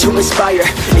is meant to inspire.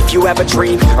 If you have a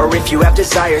dream, or if you have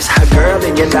desires, a girl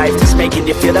in your life that's making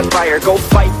you feel that fire, go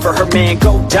fight for her man,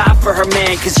 go die for her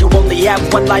man. Cause you only have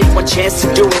one life, one chance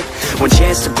to do it, one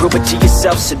chance to prove it to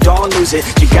yourself, so don't lose it.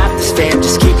 You got this, fam,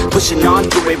 just keep pushing on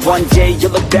through it. One day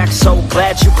you'll look back so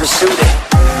glad you pursued it.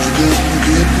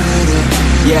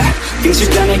 Yeah, things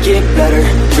are gonna get better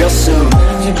real soon.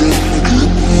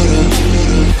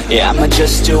 Yeah, I'ma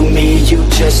just do me, you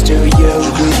just do you.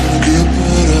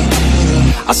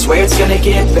 I swear it's gonna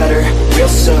get better real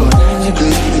soon.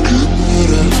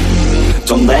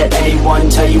 Don't let anyone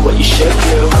tell you what you should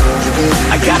do.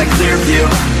 I got a clear view,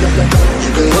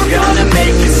 we're gonna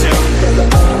make it soon.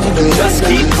 Just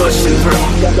keep pushing through.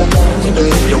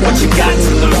 You're what you got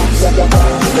to lose.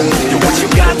 You're what you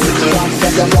got to lose.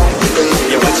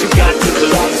 You're what you got to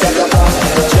lose.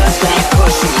 Just keep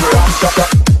pushing through.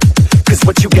 Cause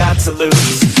what you got to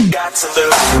lose, got to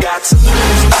lose, got to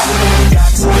lose, got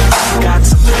to lose, got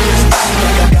to lose,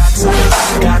 got to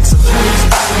lose, got to lose,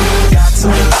 got to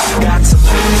lose, got to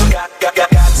lose, got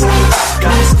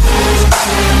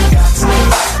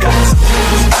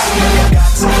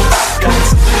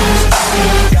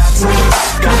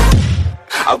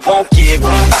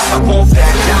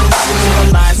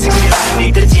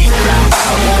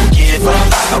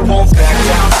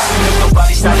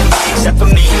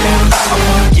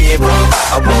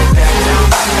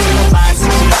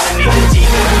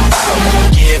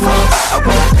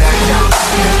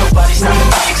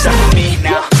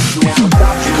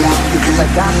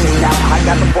got me now. I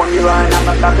got the formula and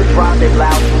I'm about to drop it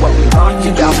loud. So what we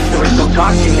talking about? There is no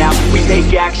talking now. We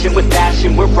take action with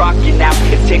passion, we're rocking now.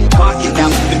 It's tick-tocking now,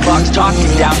 the clock's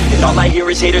talking down. And all I hear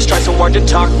is haters try so hard to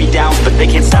talk me down, but they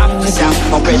can't stop me now,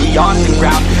 already on the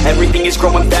ground. Everything is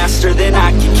growing faster than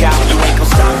I can count. You ain't gon'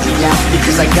 stop me now,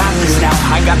 because I got this now.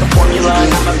 I got the formula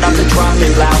and I'm about to drop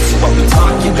it loud. So what we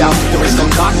talking about? There is no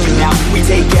talking now. We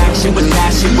take action with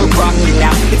passion, we're rocking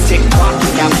now. It's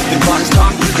tick-tocking now, the clock's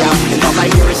talking down. And all I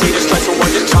hear is haters try so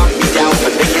hard to talk me down,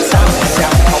 but they can't stop me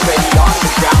now, already on the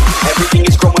ground. Everything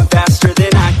is growing faster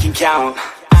than I can count.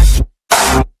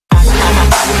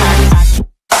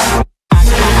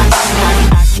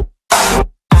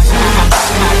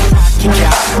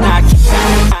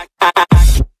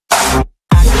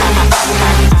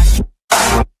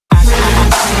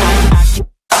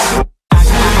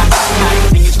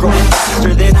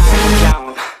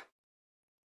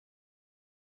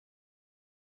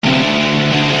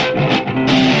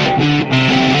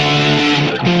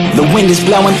 The wind is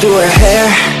blowing through her hair.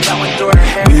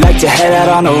 We like to head out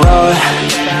on the road,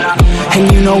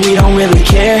 and you know we don't really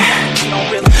care,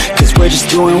 cause we're just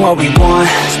doing what we want.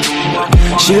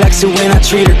 She likes it when I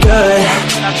treat her good.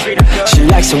 She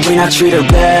likes it when I treat her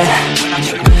bad.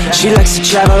 She likes to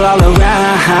travel all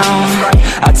around.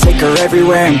 I take her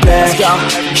everywhere and back.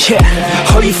 Yeah,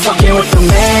 oh, you fucking with the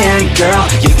man, girl.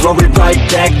 You throw it right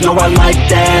back, no I like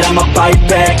that. I'ma bite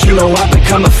back, you know I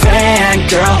become a fan,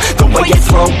 girl. The way you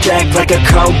throw back like a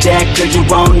Kodak, girl, you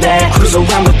own that. Cruise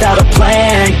around without a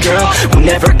plan, girl. We'll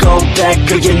never go back,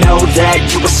 girl, you know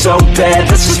that. You were so bad,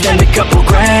 let's just spend a couple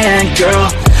grand, girl.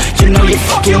 You know you're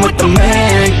fucking with the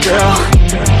man, girl.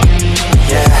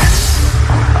 Yeah.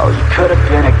 Oh, you could've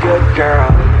been a good girl,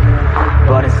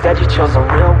 but instead you chose a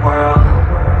real world.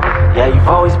 Yeah, you've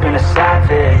always been a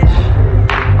savage.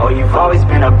 Oh, you've always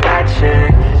been a bad chick.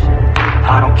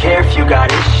 I don't care if you got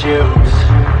issues.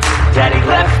 Daddy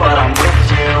left, but I'm with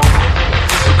you.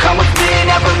 So come with me and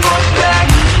never look back.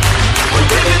 We're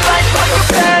living life like a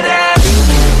badass.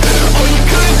 Oh, you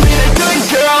could've been a good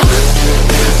girl,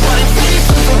 but instead you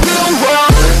chose a real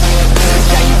world.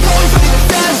 Yeah, you've always been a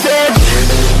savage.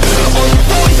 Oh,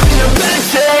 you've always been a bad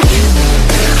chick.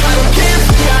 I don't care if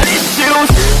you got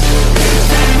issues.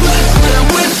 Daddy left, but I'm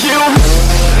with you. So come with me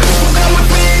and never look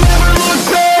back.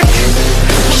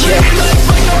 Yeah. Life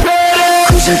like a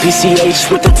badass. Cruising PCH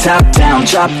with the top down,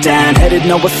 drop down, headed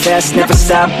nowhere fast, never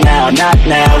stop now, not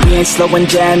now. We ain't slowing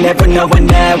down, never knowing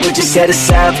that. We're just headed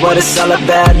south, what it's all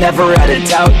about, never had a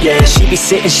doubt, yeah. She be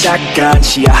sitting shotgun,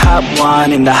 she a hot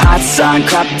one, in the hot sun,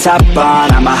 crop top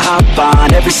on, I'ma hop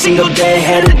on. Every single day,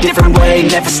 head a different way,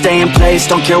 never stay in place,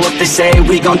 don't care what they say,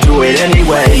 we gon' do it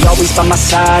anyway. Always by my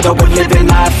side, oh we're living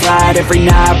life right. Every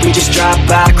night we just drive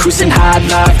by, cruising high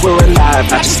life, we're alive.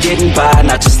 Not just getting by,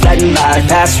 not just letting life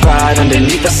pass right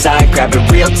underneath the side, grab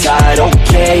it real tight.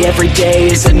 Okay, every day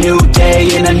is a new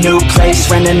day, in a new place,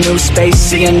 rent a new space,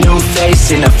 see a new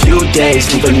face in a few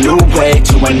days. Move a new way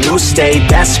to a new state,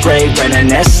 that's great, rent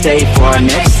an estate for our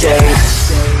next day.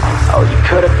 Oh, you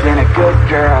could've been a good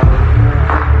girl,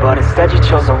 but instead you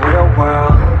chose a real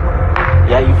world.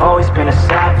 Yeah, you've always been a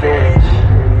savage.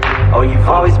 Oh, you've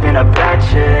always been a bad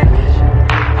chick.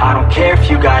 I don't care if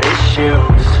you got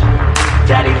issues.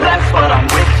 Daddy left, but I'm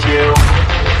with you.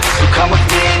 So come with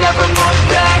me and never look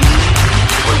back.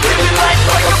 We're living life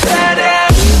like a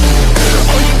badass.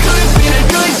 Oh, you could've been a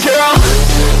good girl,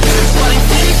 but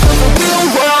instead you chose a real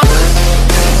world.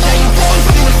 Yeah, you've always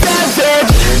been a savage.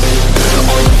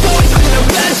 Oh, you've always been a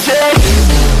bad chick.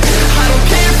 I don't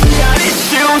care if you got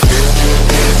issues.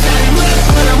 Daddy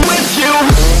left, but I'm with you.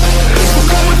 So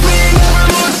come with me and never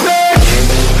look back.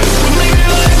 We're living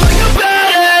life like a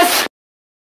badass.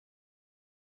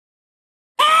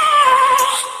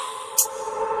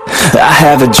 I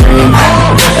have a dream,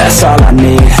 that's all I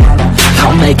need.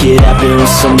 I'll make it happen with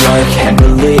some work and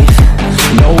belief.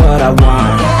 Know what I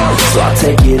want, so I'll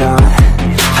take it on.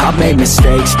 I've made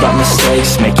mistakes, but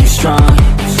mistakes make you strong.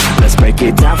 Let's break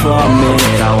it down for a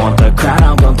minute. I want the crown,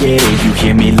 I'm gon' get it. You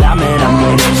hear me loud, man, I'm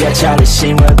winning. Yeah, Charlie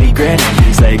Sheen will be grinning.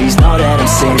 These ladies know that I'm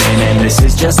sinning, and this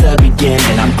is just the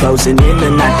beginning. I'm closing in the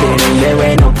ninth inning, there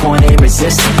ain't no point in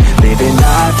resisting. Living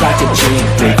life like a dream,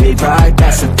 live it right,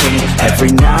 that's the thing. Every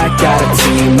night, got a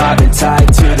team, I've been tied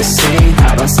to the scene.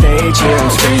 Out on stage, here I'm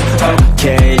screaming,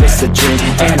 okay, it's a dream.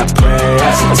 And I pray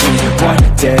as a team, one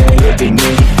day it'll be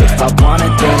me. If I want it,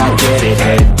 then I get it.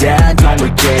 Head down, don't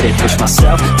regret it. Push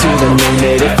myself to the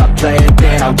limit. If I play it,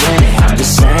 then I win it. I'm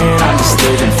just saying, I'm just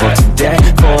living for today,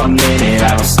 for a minute.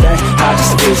 I don't stay, I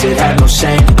just visit, have no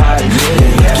shame, I admit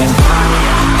it. Looking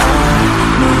behind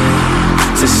me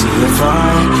to see if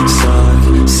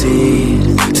I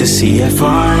succeed, to see if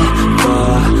I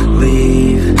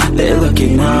believe they're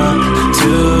looking up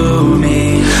to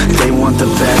me. They want the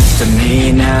best of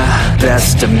me now,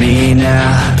 best of me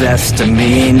now, best of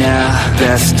me now,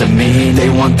 best of me. They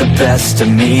want the best of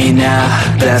me now,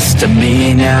 best of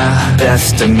me now,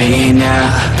 best of me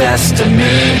now, best of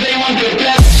me. They want the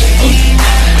best of me.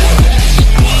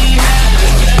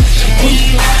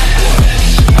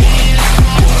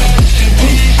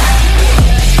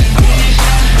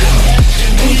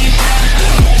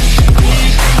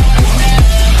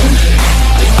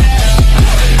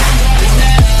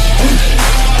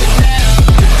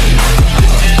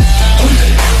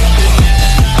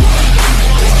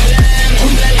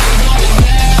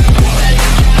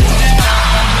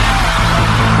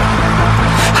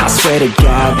 Swear to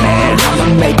God, man,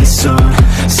 I'ma make it soon.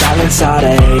 Silence all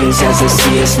the haters as they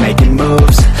see us making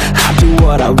moves. I do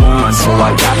what I want, so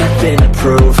I got nothing to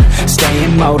prove.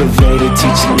 Staying motivated,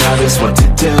 teaching others what to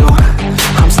do.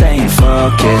 I'm staying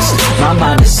focused, my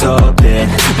mind is open.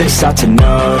 They start to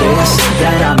notice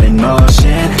that I'm in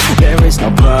motion. There is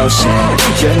no potion,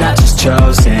 you're not just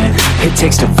chosen. It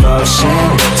takes devotion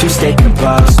to stay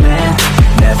composed, man.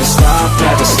 Never stop,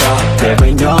 there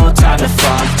ain't no time to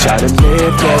fall. Try to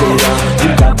live, get it all. You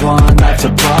got one life to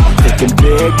blow. Thinking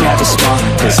big, never small,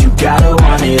 cause you gotta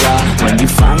want it all. When you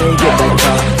finally get that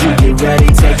call, you get ready,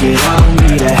 take it all.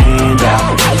 Need a hand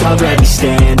out, I already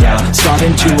stand out.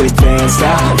 Starting to advance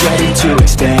now, ready to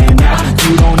expand now.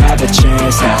 You don't have a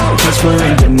chance now, cause we're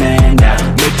in demand now.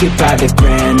 Make it by the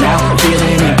grand now,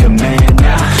 feeling in command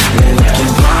now. They're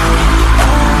looking right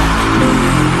at me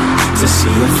to see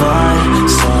if I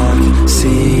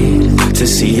succeed, to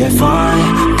see if I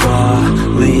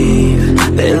believe.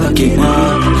 They're looking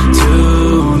up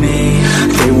to me.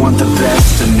 They want the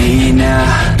best of me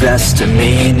now, best of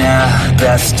me now,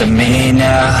 best of me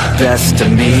now, best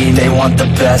of me. They want the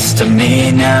best of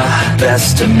me now,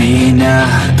 best of me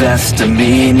now, best of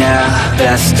me now,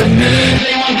 best of me.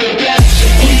 They want the best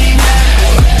of me.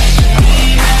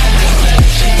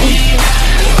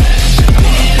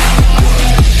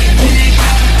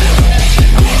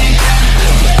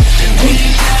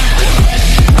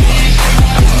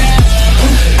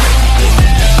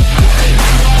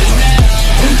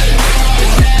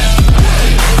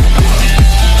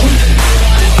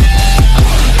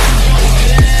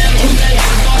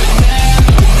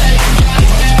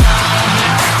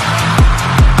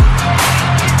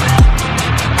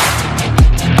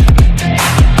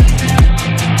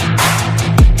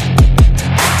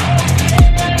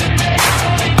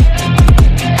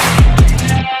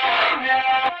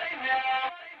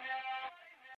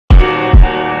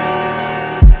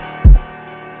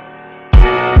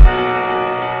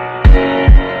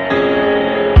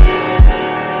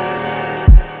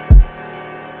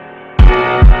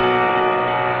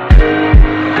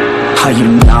 Are you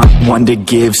not one to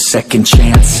give second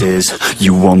chances?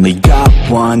 You only got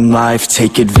one life,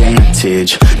 take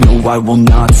advantage. No, I will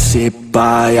not sit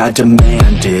by, I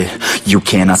demand it. You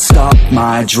cannot stop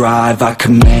my drive, I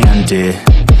command it.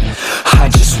 I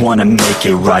just wanna make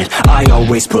it right, I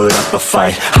always put up a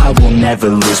fight. I will never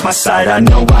lose my sight, I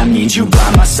know I need you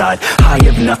by my side. I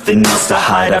have nothing else to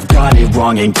hide, I've got it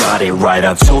wrong and got it right.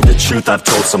 I've told the truth, I've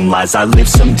told some lies. I live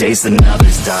some days and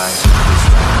others die.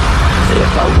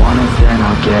 If I want it, then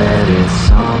I'll get it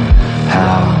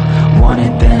somehow. Want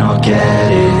it, then I'll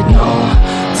get it, no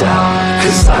doubt.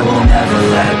 Cause I will never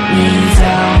let me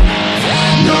down.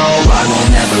 No, I will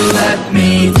never let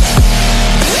me down.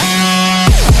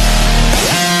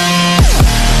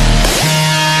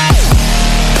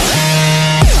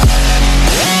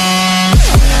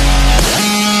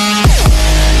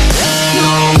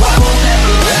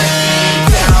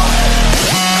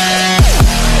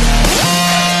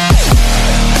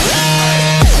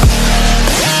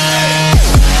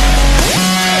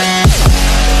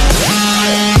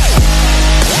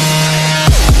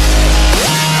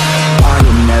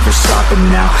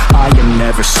 Now I am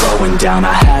never slowing down.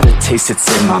 I had a taste, it's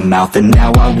in my mouth, and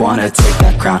now I wanna take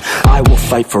that crown. I will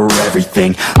fight for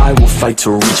everything, I will fight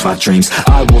to reach my dreams.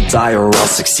 I will die or I'll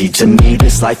succeed, to me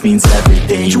this life means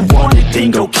everything. You want it,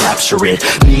 then go capture it.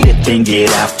 Need it, then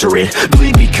get after it.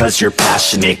 Bleed because you're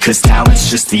passionate, cause talent's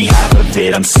just the half of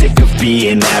it. I'm sick of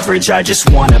being average, I just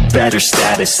want a better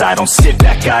status. I don't sit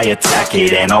back, I attack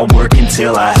it, and I'll work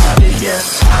until I have it,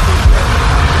 yes.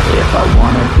 If I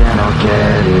want it, then I'll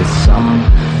get it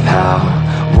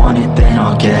somehow. Want it, then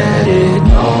I'll get it,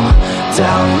 no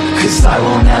doubt. Cause I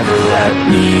will never let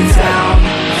me down.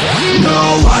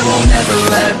 No, I will never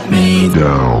let me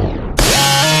down.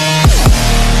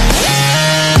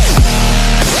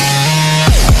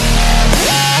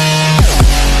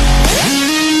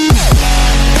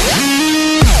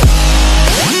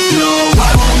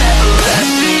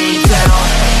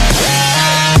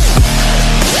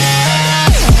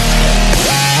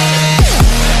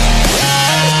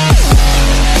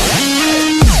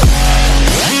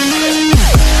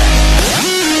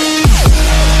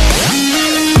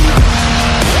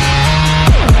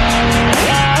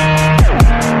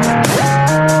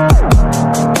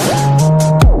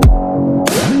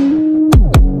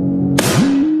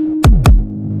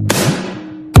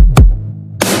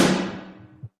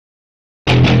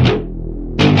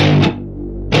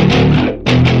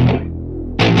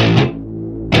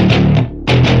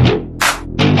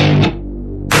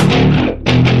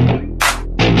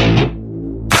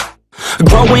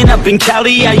 Growing up in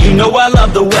Cali, yeah, you know I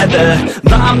love the weather.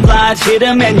 Limelight hit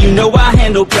 'em and you know I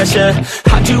handle pressure.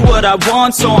 I do what I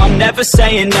want, so I'm never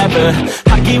saying never.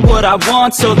 I get what I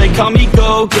want, so they call me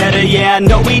go-getter. Yeah, I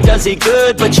know he does it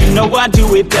good, but you know I do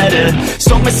it better.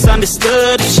 So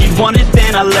misunderstood, if she wanted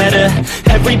then I let her.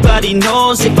 Everybody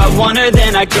knows if I want her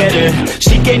then I get her.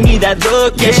 She gave me that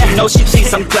look, yeah, she knows she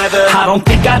thinks I'm clever. I don't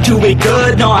think I do it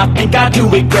good, no, I think I do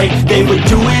it great. They would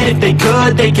do it if they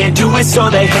could, they can't do it so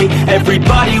they hate.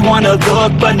 Everybody wanna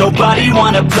look, but nobody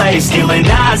wanna play. Stealing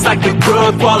eyes like a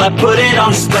crook while I put it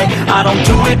on display. I don't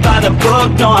do it by the book,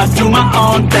 no, I do my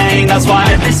own thing. That's why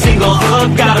every single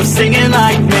hook got them singing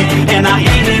like me. And I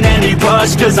ain't in any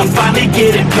rush, cause I'm finally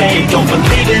getting paid. Don't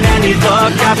believe in any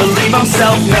luck, I believe I'm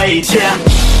self-made, yeah.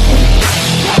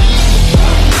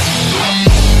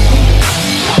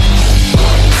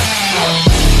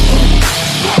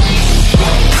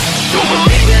 Don't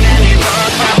believe in any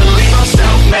luck, I believe I'm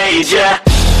self-made, yeah.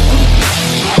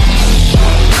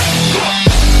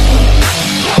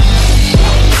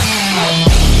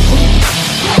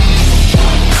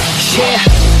 Yeah,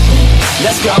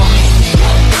 let's go.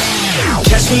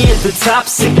 Catch me at the top,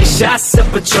 sipping shots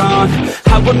of Patron.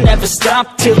 I will never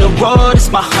stop till the road is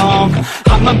my home.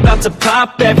 I'm about to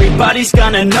pop, everybody's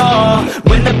gonna know.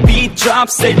 When the beat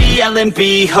drops, they be yelling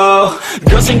B-ho.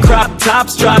 Girls in crop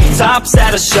tops, drop tops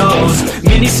at our shows.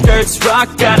 Mini skirts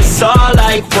rock, got us all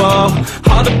like whoa.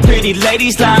 All the pretty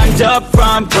ladies lined up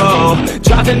front row.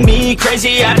 Driving me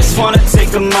crazy, I just wanna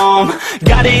take them home.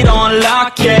 Got it on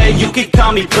lock, yeah, you could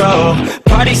call me pro.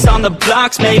 Parties on the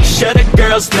blocks, make sure the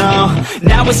girls know.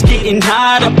 Now it's getting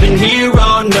hot up in here,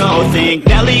 oh no. Think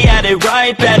Nelly had it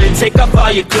right, better take off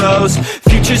all your clothes.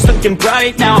 Future's looking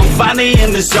bright, now I'm finally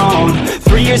in the zone.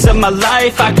 3 years of my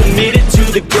life, I committed to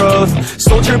the growth.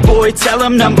 Soldier boy, tell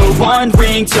him #1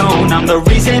 ringtone. I'm the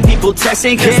reason people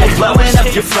texting, cause they're blowing up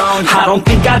your phone. I don't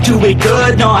think I do it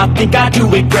good, no, I think I do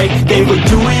it great. They would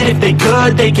do it if they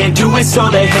could, they can't do it so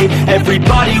they hate.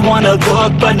 Everybody wanna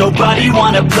look, but nobody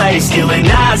wanna play. Stealing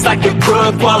eyes like a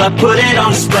crook while I put it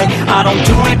on display. I don't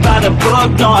do it by the book,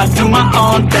 no, I do my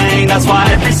own thing. That's why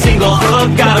every single hook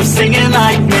got them singing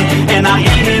like me. And I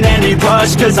ain't in any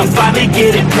rush, cause I'm finally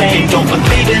getting paid. Don't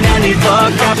believe in any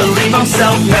luck, I believe I'm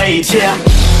self-made, yeah.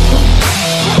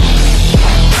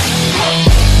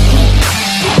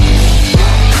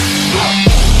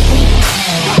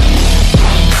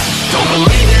 Don't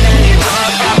believe in any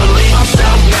luck, I believe I'm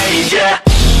self-made, yeah.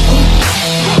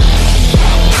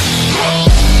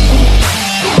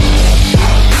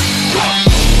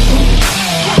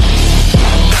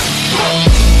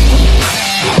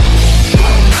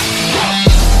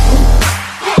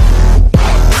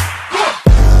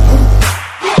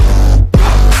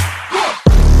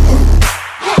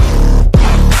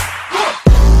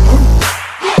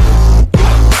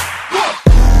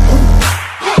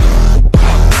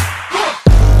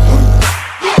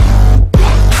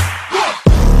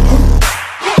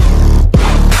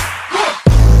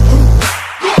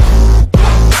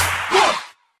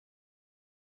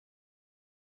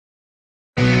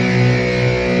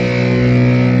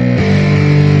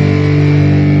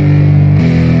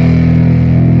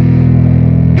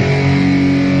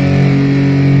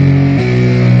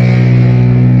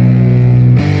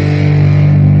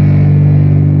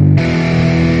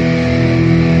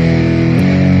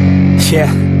 Yeah,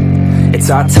 it's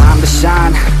our time to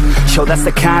shine. Yo, that's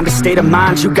the kind of state of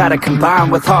mind you gotta combine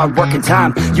with hard work and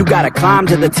time. You gotta climb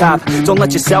to the top. Don't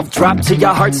let yourself drop till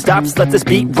your heart stops. Let this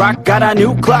beat rock. Got a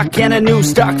new clock and a new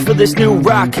stock for this new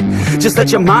rock. Just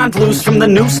let your mind loose from the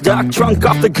new stock. Drunk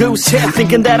off the goose, yeah.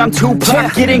 Thinking that I'm too pop, yeah.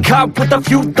 Getting caught with a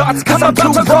few thoughts, cause I'm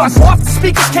too lost. Off the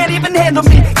speakers can't even handle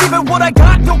me. Even what I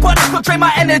got, nobody will drain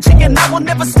my energy. And I will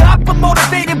never stop, I'm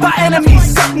motivated by enemies.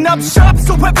 Setting up shop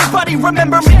so everybody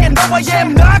remember me. And though I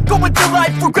am not going through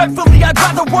life regretfully, I'd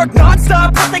rather work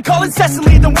non-stop, what they call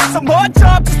incessantly, than work some more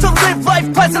job just to live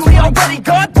life pleasantly. Already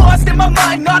got lost in my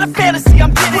mind, not a fantasy,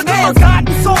 I'm getting in.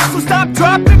 Forgotten souls, so stop,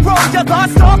 drop, and roll. You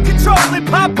lost all control and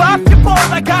pop off your ball.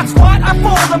 I got squat, I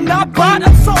fall, I'm not bought,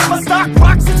 I'm sold. My stock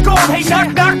rocks, it's gold. Hey,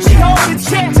 knock, knock, she home. It's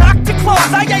shit, talk to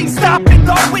close. I ain't stopping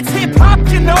though, it's hip-hop,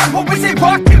 you know. Or is it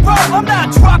rock and roll? I'm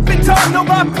not dropping down, no,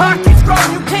 my pocket's grown.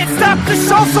 You can't stop the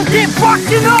show, so get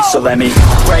rockin' on. So let me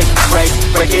break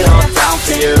it all down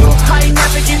for you. I ain't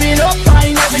never giving up, I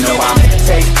ain't never giving up.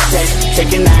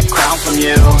 Taking that crown from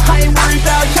you. I ain't worried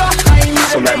about you, I ain't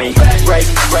never. So let me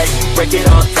break it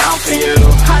all down for you.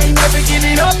 I ain't never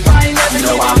giving up, I ain't never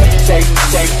giving up.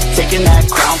 Taking that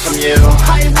crown from you.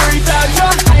 I ain't worried about you,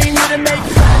 I ain't gonna make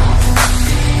it.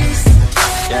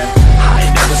 Yeah, I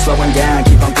ain't never slowing down,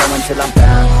 keep on going till I'm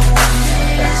down.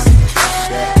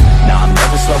 Yeah. No, I'm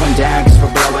never slowing down, cause for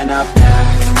up now.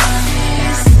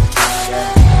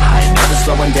 I ain't never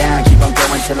slowing down, keep on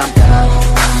going till I'm down.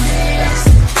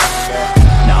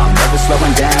 No, I'm never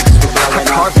slowing down, 'cause we're blowing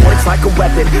up. Hard words like a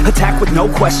weapon, attack with no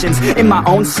questions. In my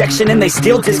own section and they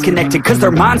still disconnected, cause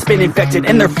their mind's been infected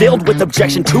and they're filled with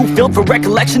objection. Too filled for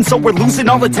recollection, so we're losing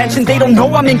all attention. They don't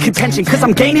know I'm in contention, cause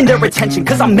I'm gaining their attention,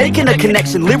 cause I'm making a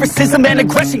connection. Lyricism and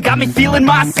aggression got me feeling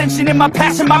my ascension. In my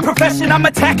passion, my profession, I'm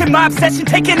attacking my obsession,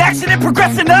 taking action and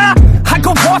progressing. I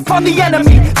go off on the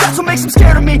enemy, that's what makes them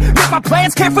scared of me. Make my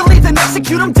plans carefully, then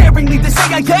execute them daringly. They say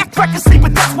I act recklessly,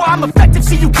 but that's why I'm effective.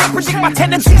 See, you can't predict my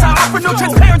tendencies, I offer no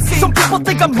transparency. Some people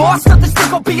think I'm lost, others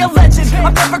think I'll be a legend.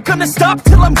 I'm never gonna stop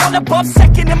till I'm one above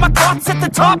second. And my thoughts at the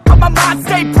top, but my mind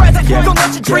stay present. Don't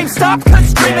let your dreams stop,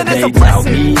 cause dreaming is a blessing.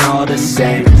 They tell me all the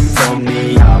same, told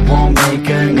me I won't make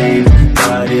a name.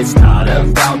 But it's not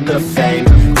about the fame,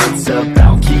 it's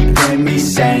about keeping me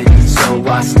sane. So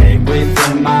I stay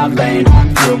within my lane,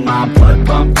 feel my blood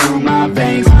pump through my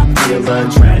veins. Feel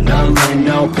adrenaline,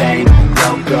 no pain,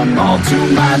 welcome all to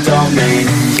my domain.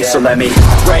 So let me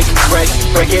break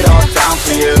it all down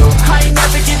for you. I ain't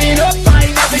never giving up, I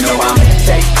ain't never giving up. I'm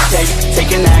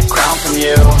taking that crown from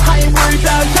you. I ain't worried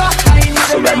about you, I ain't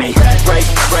never. So let me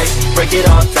break it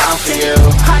all down for you.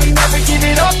 I ain't never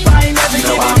giving up, I ain't never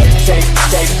giving up. I'm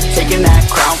taking that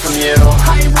crown from you.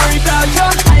 I ain't worried about you,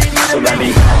 I ain't never. So let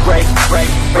me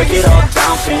break it all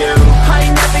down for you. I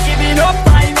ain't never giving up,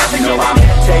 I ain't never giving up. I'm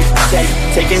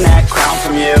taking that crown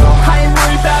from you. I ain't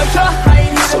worried about you, I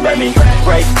ain't never. So let me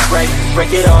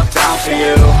break it all down for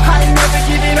you. I ain't never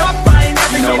giving up, I ain't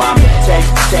never giving up. I'm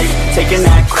taking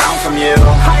that crown from you.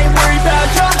 I ain't worried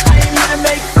about you, I ain't here to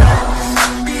make friends.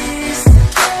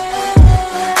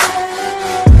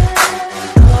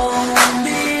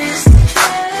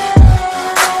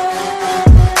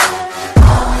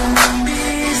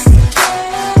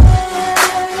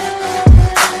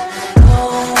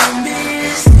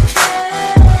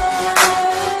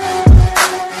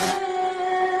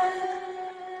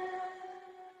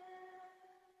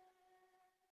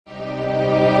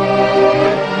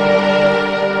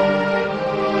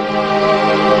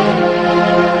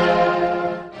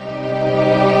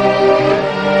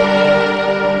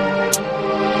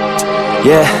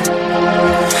 Yeah,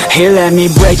 here let me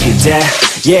break it down.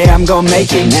 Yeah, I'm gonna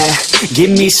make it now.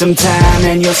 Give me some time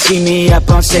and you'll see me up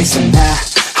on stage somehow.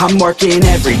 I'm working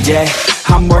every day,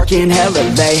 I'm working hella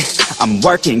late. I'm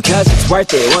working cause it's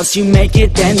worth it. Once you make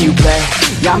it, then you play.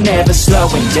 I'm never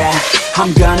slowing down,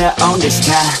 I'm gonna own this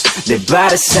time. Live by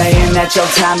the saying that your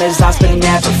time is lost but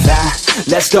never found.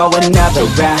 Let's go another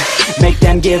round, make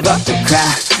them give up the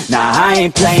crown. Nah, I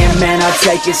ain't playing, man, I'll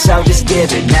take it, so just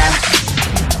give it now.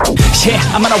 Yeah,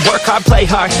 I'm gonna work hard, play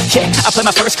hard. Yeah, I play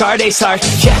my first card, ace hard.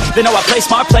 Yeah, they know I play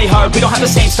smart, play hard. We don't have the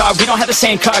same star, we don't have the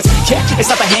same cards. Yeah, it's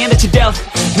not the hand that you dealt.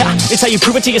 Nah, it's how you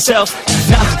prove it to yourself.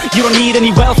 Nah, you don't need any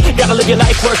wealth. Gotta live your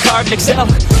life, work hard and excel.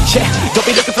 Yeah, don't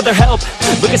be looking for their help.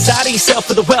 Look inside of yourself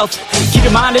for the wealth. Keep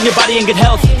your mind and your body in good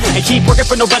health. And keep working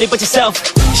for nobody but yourself.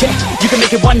 Yeah, you can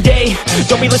make it one day.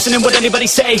 Don't be listening what anybody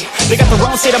say. They got the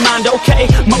wrong state of mind, okay.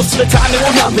 Most of the time it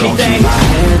won't help anything. Keep my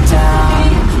head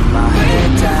down, keep my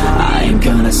head down. I ain't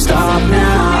gonna stop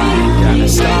now, I ain't gonna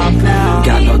stop now.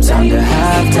 Got no time to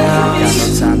have doubts, got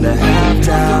no time to have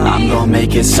doubts. I'm gonna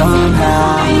make it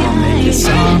somehow, I'm gonna make it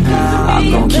somehow.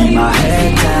 I'm gonna keep my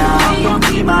head down, I'm gonna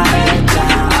keep my head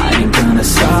down. I ain't gonna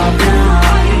stop now,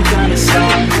 I ain't gonna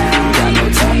stop now. Got no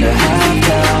time to have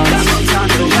doubts, got no time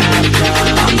to have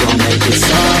doubts. I'm gonna make it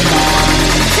somehow.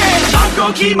 I'm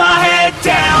gonna keep my head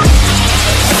down.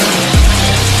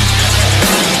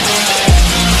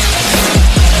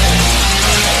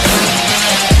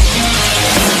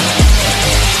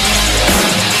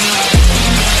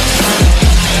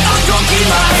 Keep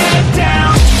my head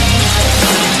down.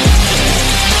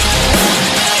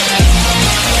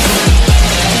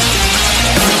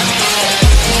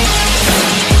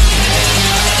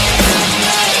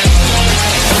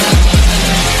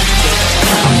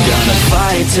 I'm gonna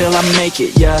fight till I make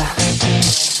it, yeah.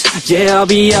 Yeah, I'll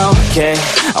be okay.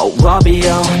 Oh, I'll be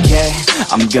okay.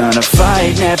 I'm gonna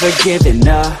fight, never giving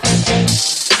up.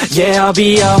 Yeah, I'll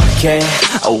be okay.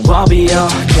 Oh, I'll be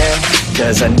okay.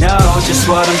 Cause I know just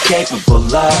what I'm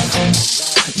capable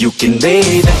of. You can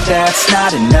leave if that's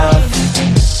not enough.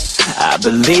 I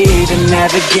believe in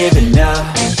never giving up.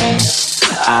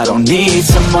 I don't need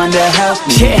someone to help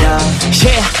me up.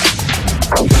 Yeah,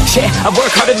 Yeah, I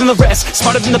work harder than the rest,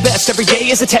 smarter than the best. Every day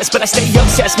is a test, but I stay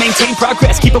obsessed, maintain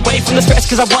progress, keep away from the stress,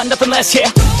 cause I want nothing less, yeah.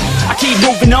 I keep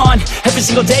moving on, every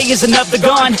single day is another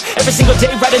gone. Every single day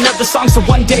write another song, so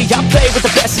one day I'll play with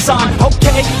the best is on.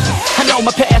 Okay, I know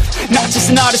my path, not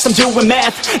just an artist, I'm doing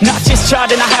math. Not just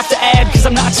charting, I have to add, cause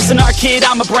I'm not just an art kid,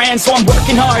 I'm a brand. So I'm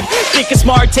working hard, thinking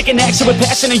smart, taking action with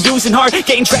passion and using heart.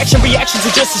 Gain traction, reactions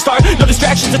are just a start, no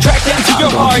distractions attract them to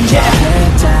your heart, yeah.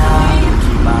 Head down,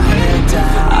 keep my head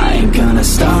down. I ain't gonna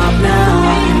stop now,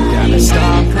 I ain't gonna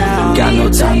stop now. Got no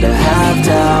time to have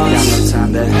doubts, got no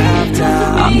time to have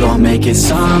doubts. I'm gonna make it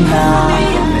somehow,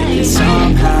 I'm gonna make it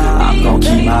somehow. I'm gonna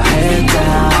keep my head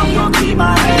down, I'm gonna keep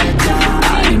my head down.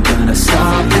 I ain't gonna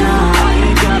stop now, I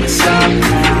ain't gonna stop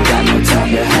now. Got no time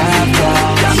to have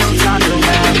doubts, got no time to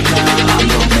have doubts. I'm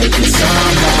gonna make it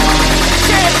somehow,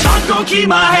 yeah. I'm gonna keep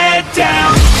my head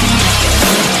down.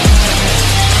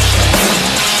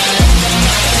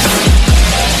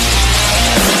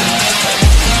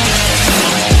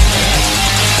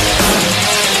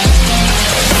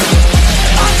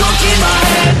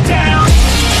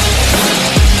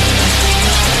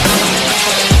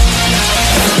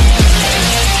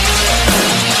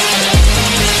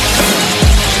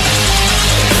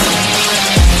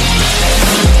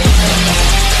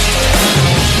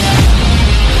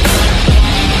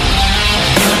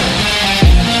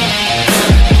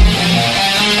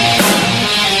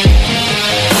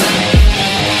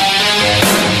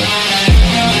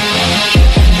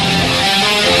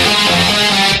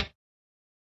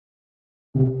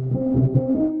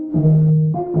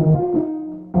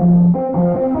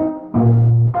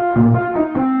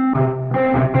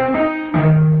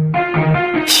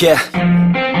 Yeah,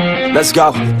 let's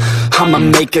go. I'ma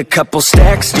make a couple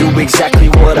stacks, do exactly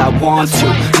what I want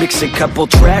to. Mix a couple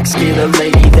tracks, get a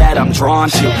lady that I'm drawn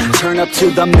to. Turn up to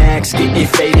the max, get it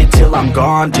faded till I'm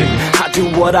gone, dude. I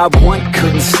do what I want,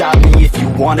 couldn't stop me if you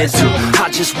wanted to. I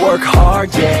just work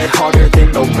hard, yeah, harder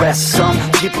than the rest. Some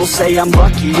people say I'm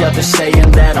lucky, others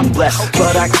saying that I'm blessed.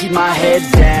 But I keep my head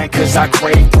down, cause I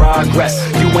crave progress.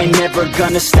 You ain't never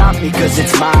gonna stop me, cause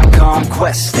it's my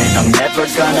conquest. And I'm never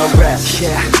gonna rest,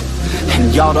 yeah.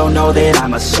 And y'all don't know that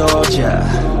I'm a soldier.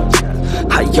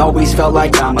 I always felt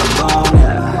like I'm alone,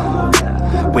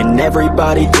 yeah. When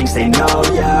everybody thinks they know,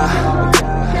 yeah.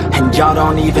 And y'all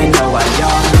don't even know I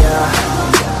own,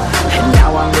 yeah. And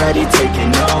now I'm ready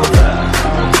taking over,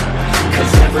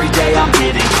 cause every day I'm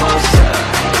getting closer.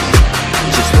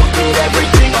 Just look at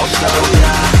everything I'll show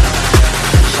ya.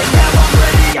 And now I'm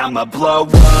ready, I'ma blow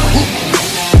up,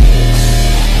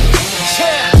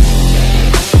 yeah.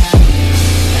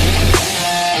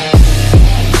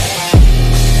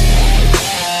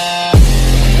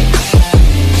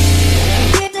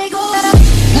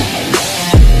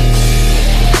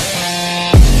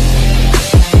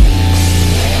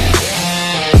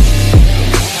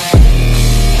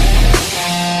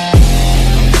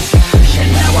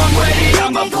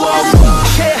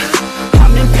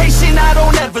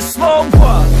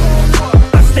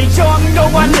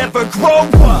 I never grow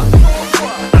up.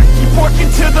 I keep working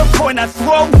to the point I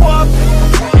throw up.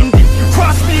 And if you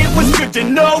cross me, it was good to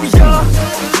know ya.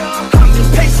 I'm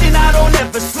impatient, I don't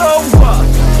ever slow up.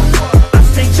 I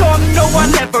stay young, no, I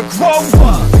never grow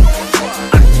up.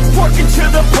 I keep working to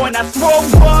the point I throw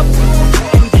up.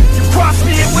 And if you cross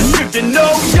me, it was good to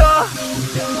know ya.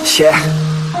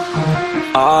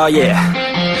 Yeah, oh yeah,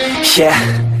 yeah.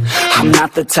 I'm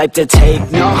not the type to take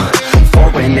no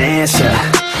for an answer.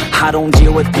 I don't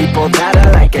deal with people that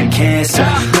are like a cancer.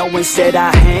 No, instead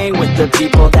I hang with the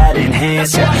people that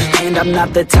enhance ya. And I'm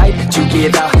not the type to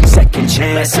give out second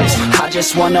chances. I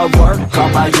just wanna work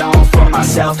on my own for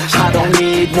myself. I don't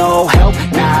need no help,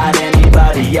 not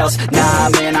anybody else. Nah,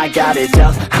 man, I got it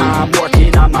dealt. I'm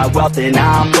working on my wealth and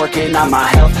I'm working on my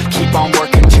health. Keep on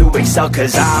working to excel,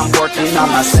 cause I'm working on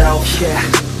myself, yeah.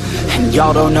 And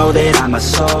y'all don't know that I'm a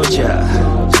soldier.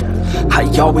 I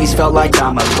always felt like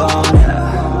I'm alone,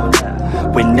 yeah.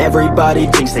 When everybody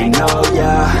thinks they know,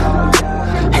 yeah.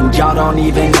 And y'all don't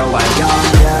even know I own,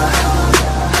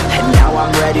 yeah. And now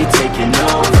I'm ready taking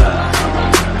over,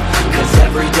 cause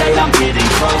every day I'm getting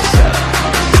closer.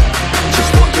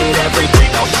 Just look at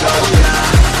everything I'll show ya.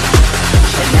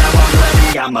 And now I'm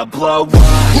ready, I'ma blow up,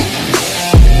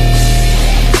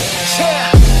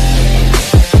 yeah.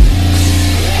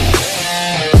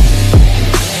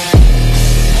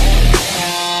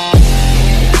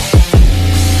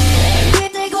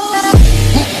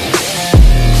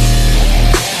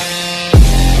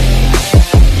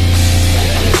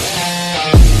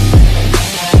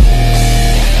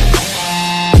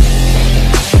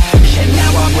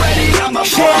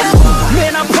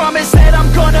 Man, I promise that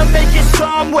I'm gonna make it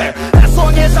somewhere. As long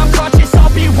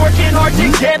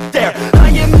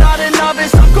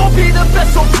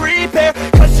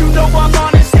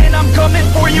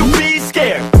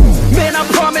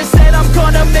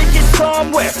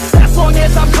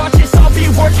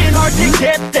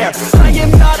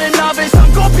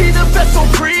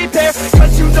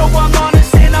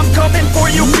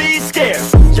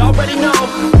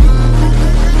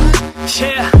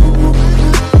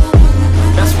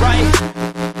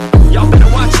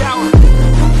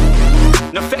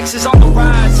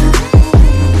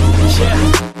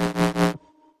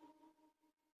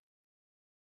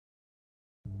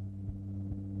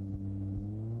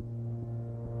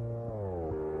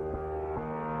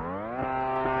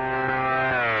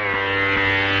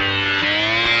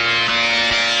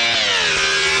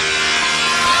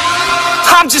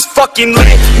I'm just fucking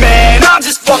lit, man, I'm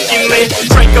just fucking lit.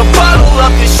 Drink a bottle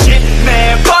of this shit,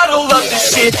 man, bottle of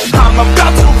this shit. I'm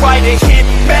about to write a hit,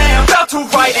 man, about to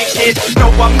write a hit.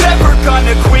 No, I'm never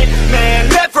gonna quit, man,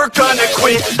 never gonna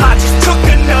quit. I just took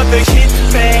another hit,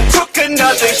 man, took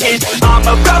another hit. I'm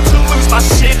about to lose my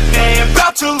shit, man,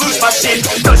 about to lose my shit.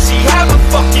 Does she have a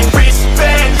fucking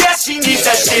wristband? Yeah, she needs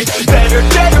that shit. Better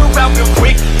get her out real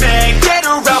quick, man, get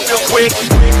her out real quick.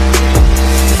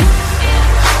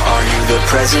 Are you the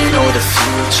present or the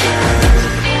future?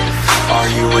 Are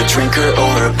you a drinker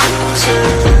or a boozer?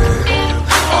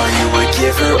 Are you a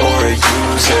giver or a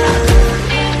user?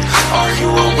 Are you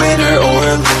a winner or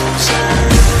a loser?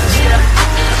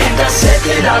 And I said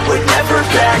that I would never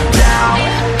back down.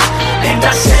 And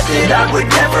I said that I would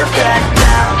never back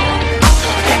down.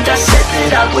 And I said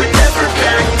that I would never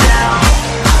back down.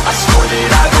 I swore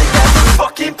that I would never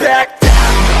fucking back down.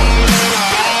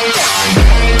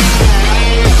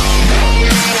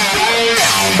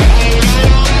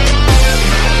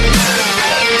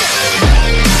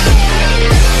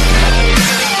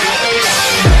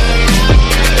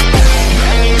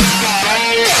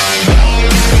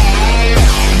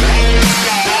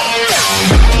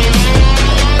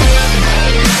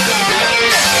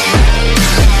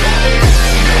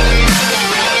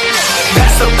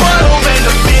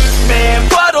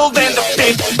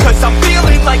 Cause I'm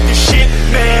feeling like the shit,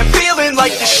 man, feeling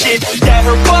like the shit. Yeah,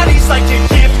 her body's like a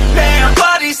gift, man,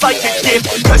 body's like a gift.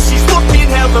 Cause she's looking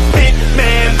hella fit,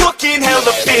 man, looking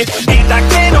hella fit. And I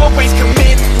can't always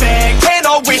commit, man, can't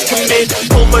always commit.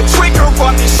 Pull the trigger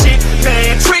on this shit,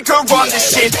 man, trigger on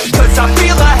this shit. Cause I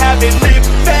feel I haven't lived,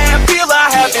 man, feel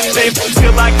I haven't lived.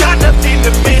 Till I got nothing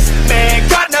to miss, man,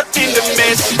 got nothing to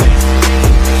miss.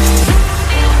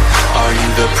 Are you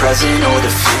the present or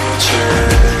the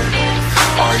future?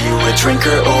 Are you a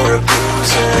drinker or a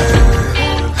boozer?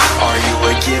 Are you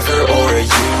a giver or a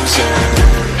user?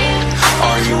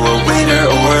 Are you a winner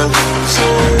or a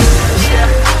loser?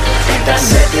 And I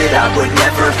said that I would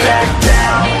never back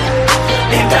down.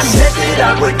 And I said that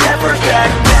I would never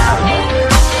back down.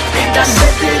 And I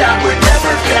said that I would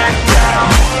never back down.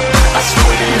 I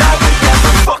swore that I would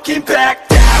never fucking back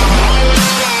down.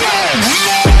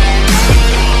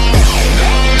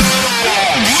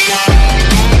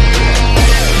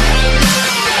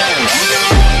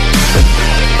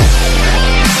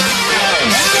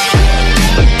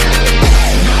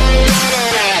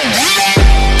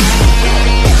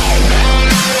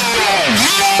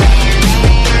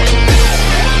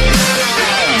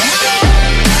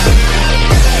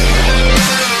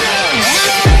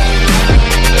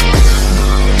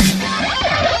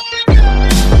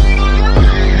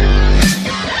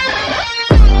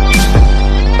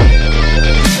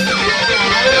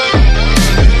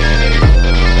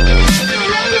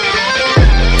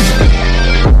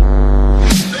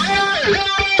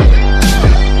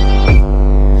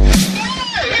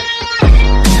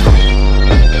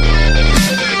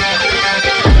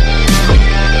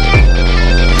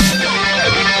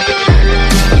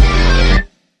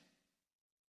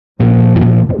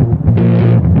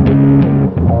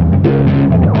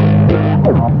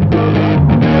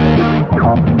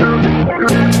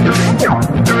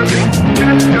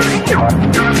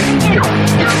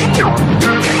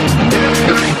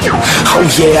 Oh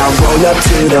yeah, I roll up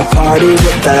to the party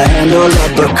with the handle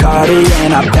of Bacardi,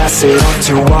 and I pass it on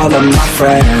to all of my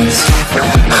friends.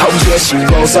 Oh yeah, she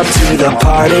rolls up to the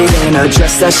party in a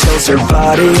dress that shows her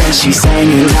body, and she's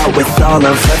hanging out with all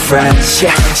of her friends.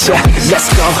 Yeah, yeah,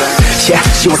 let's go. Yeah,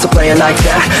 she wants to play it like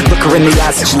that. Look her in the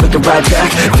eyes and she's looking right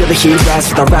back. Feel the heat rise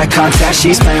with the right contact.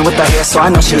 She's playing with her hair, so I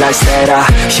know she likes that.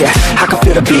 Yeah, I can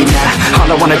feel the beat now.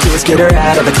 All I wanna do is get her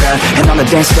out of the crowd, and on the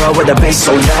dance floor with the bass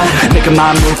so loud, making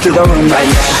my move through the room right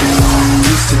now. She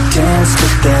used to dance,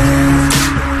 but then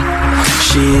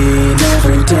she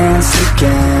never danced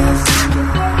again.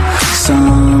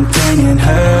 Something in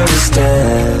her is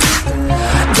dead,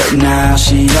 but now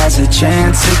she has a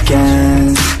chance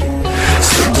again.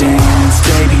 So dance,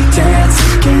 baby, dance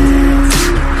again.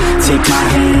 Take my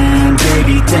hand,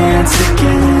 baby, dance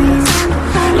again.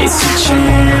 It's your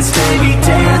chance, baby,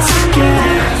 dance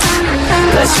again.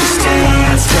 Let's just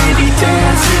dance, baby,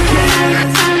 dance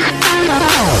again.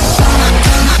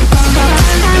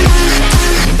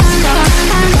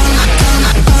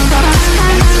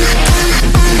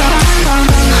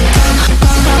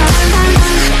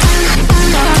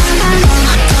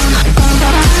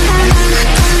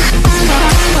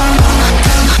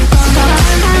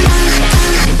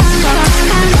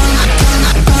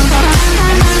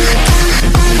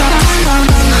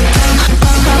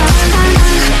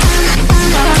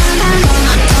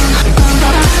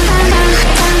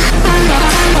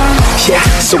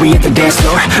 so we hit the dance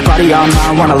floor. Body on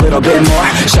mine, want a little bit more.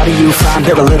 Shawty, you fine,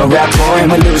 build a little rapport,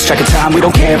 and we lose track of time, we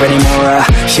don't care anymore.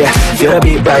 Yeah, feel the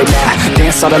beat right now.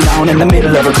 Dance all alone in the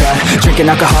middle of a crowd,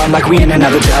 drinking alcohol like we in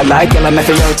another drought. Like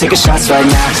LMFAO, taking shots right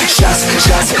now. Shots,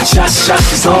 shots, shots, shots.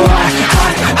 She's so hot,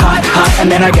 hot, hot, hot. And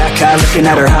then I got caught looking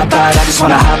at her hot bod. I just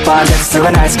wanna hop on, dance till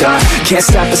the night's gone. Can't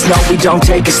stop us, no, we don't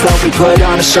take it slow. We put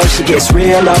on a show, she gets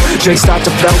real low. Drinks start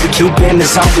to flow, we keep in the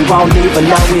zone. We won't leave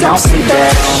alone, we don't sleep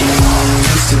at all. She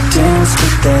used to dance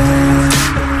with them,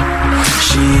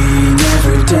 she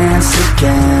never danced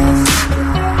again.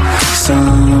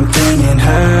 Something in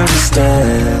her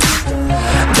step,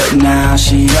 but now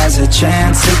she has a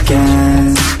chance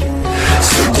again.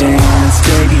 So dance,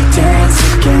 baby, dance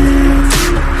again.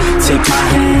 Take my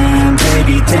hand,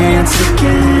 baby, dance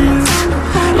again.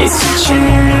 It's your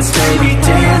chance, baby,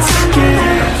 dance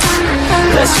again.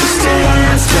 Let's just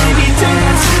dance, baby,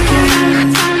 dance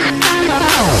again.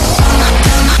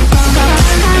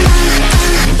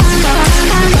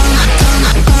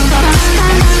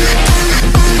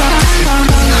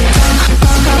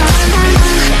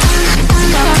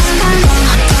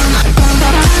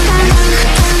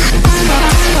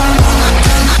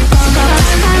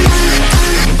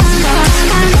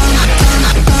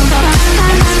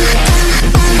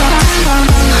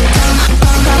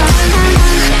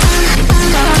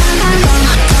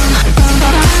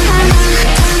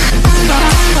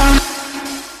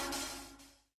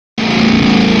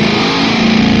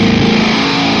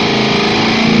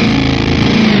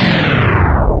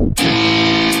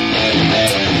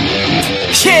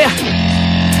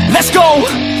 Let's go!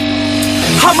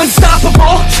 I'm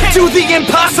unstoppable, do the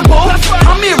impossible.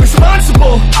 I'm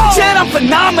irresponsible, yet I'm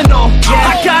phenomenal.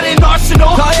 I got an arsenal,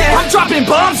 I'm dropping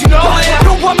bombs, you know.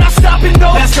 No, I'm not stopping,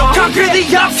 no. Conquer the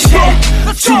obstacle.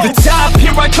 To the top,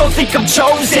 here I go, think I'm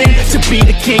chosen to be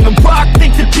the king of rock,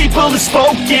 think the people have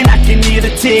spoken. I can hear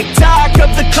the tick-tock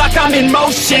of the clock, I'm in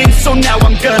motion. So now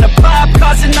I'm gonna pop,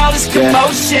 causing all this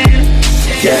commotion.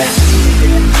 Yeah,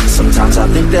 sometimes I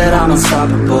think that I'm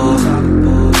unstoppable.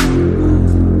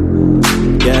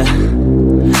 Yeah,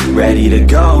 ready to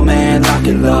go, man, lock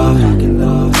and load.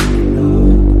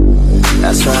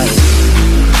 That's right,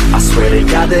 I swear to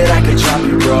God that I could drop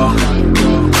you, bro.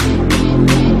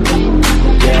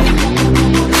 Yeah,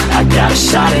 I got a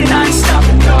shot and I ain't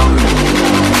stopping, no.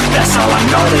 That's how I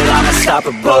know that I'm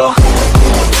unstoppable.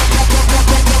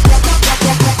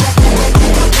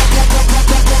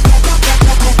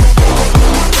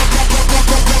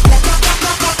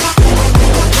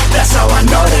 That's how I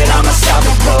know that I'm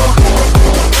unstoppable.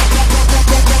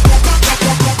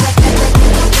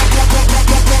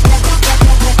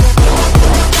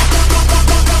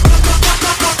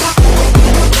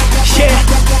 Yeah,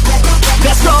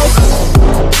 let's go.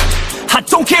 I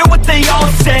don't care what they all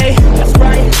say. That's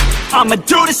right, I'ma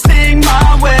do this thing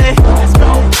my way. Let's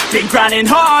go. Been grinding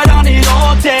hard on it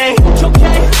all day.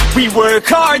 Okay, we work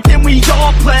hard, then we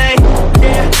all play.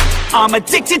 Yeah, I'm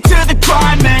addicted to the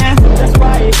grind, man. That's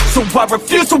right. So I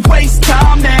refuse to waste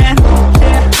time, man.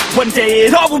 Yeah. One day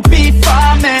it all will be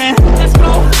fine, man. Let's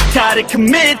go. Gotta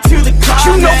commit to the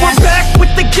climb, you know, man. We're back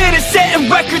with the Guinness, setting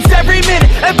records every minute,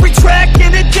 every track.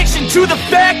 In addiction to the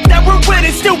fact that we're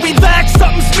winning, still we lack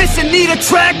something's missing. Need a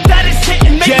track that is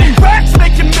hitting, making racks,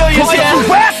 making millions.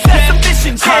 That's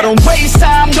ambitions. I don't waste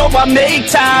time, no, I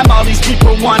make time. All these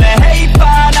people wanna hate,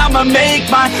 fine, I'ma make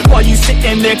mine. While you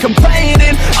sitting there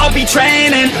complaining, I'll be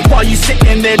training. While you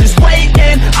sitting there just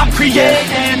waiting, I'm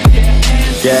creating.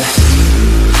 Yeah,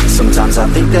 sometimes I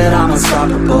think that I'm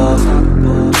unstoppable.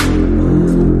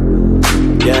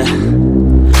 Yeah,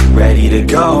 ready to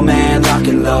go, man, lock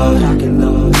and load.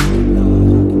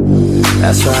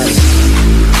 That's right,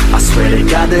 I swear to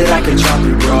God that I could drop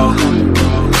you, bro.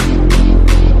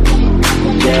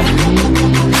 Yeah,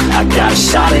 I got a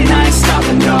shot and I ain't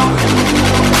stopping, no.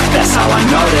 That's how I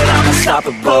know that I'm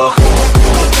unstoppable.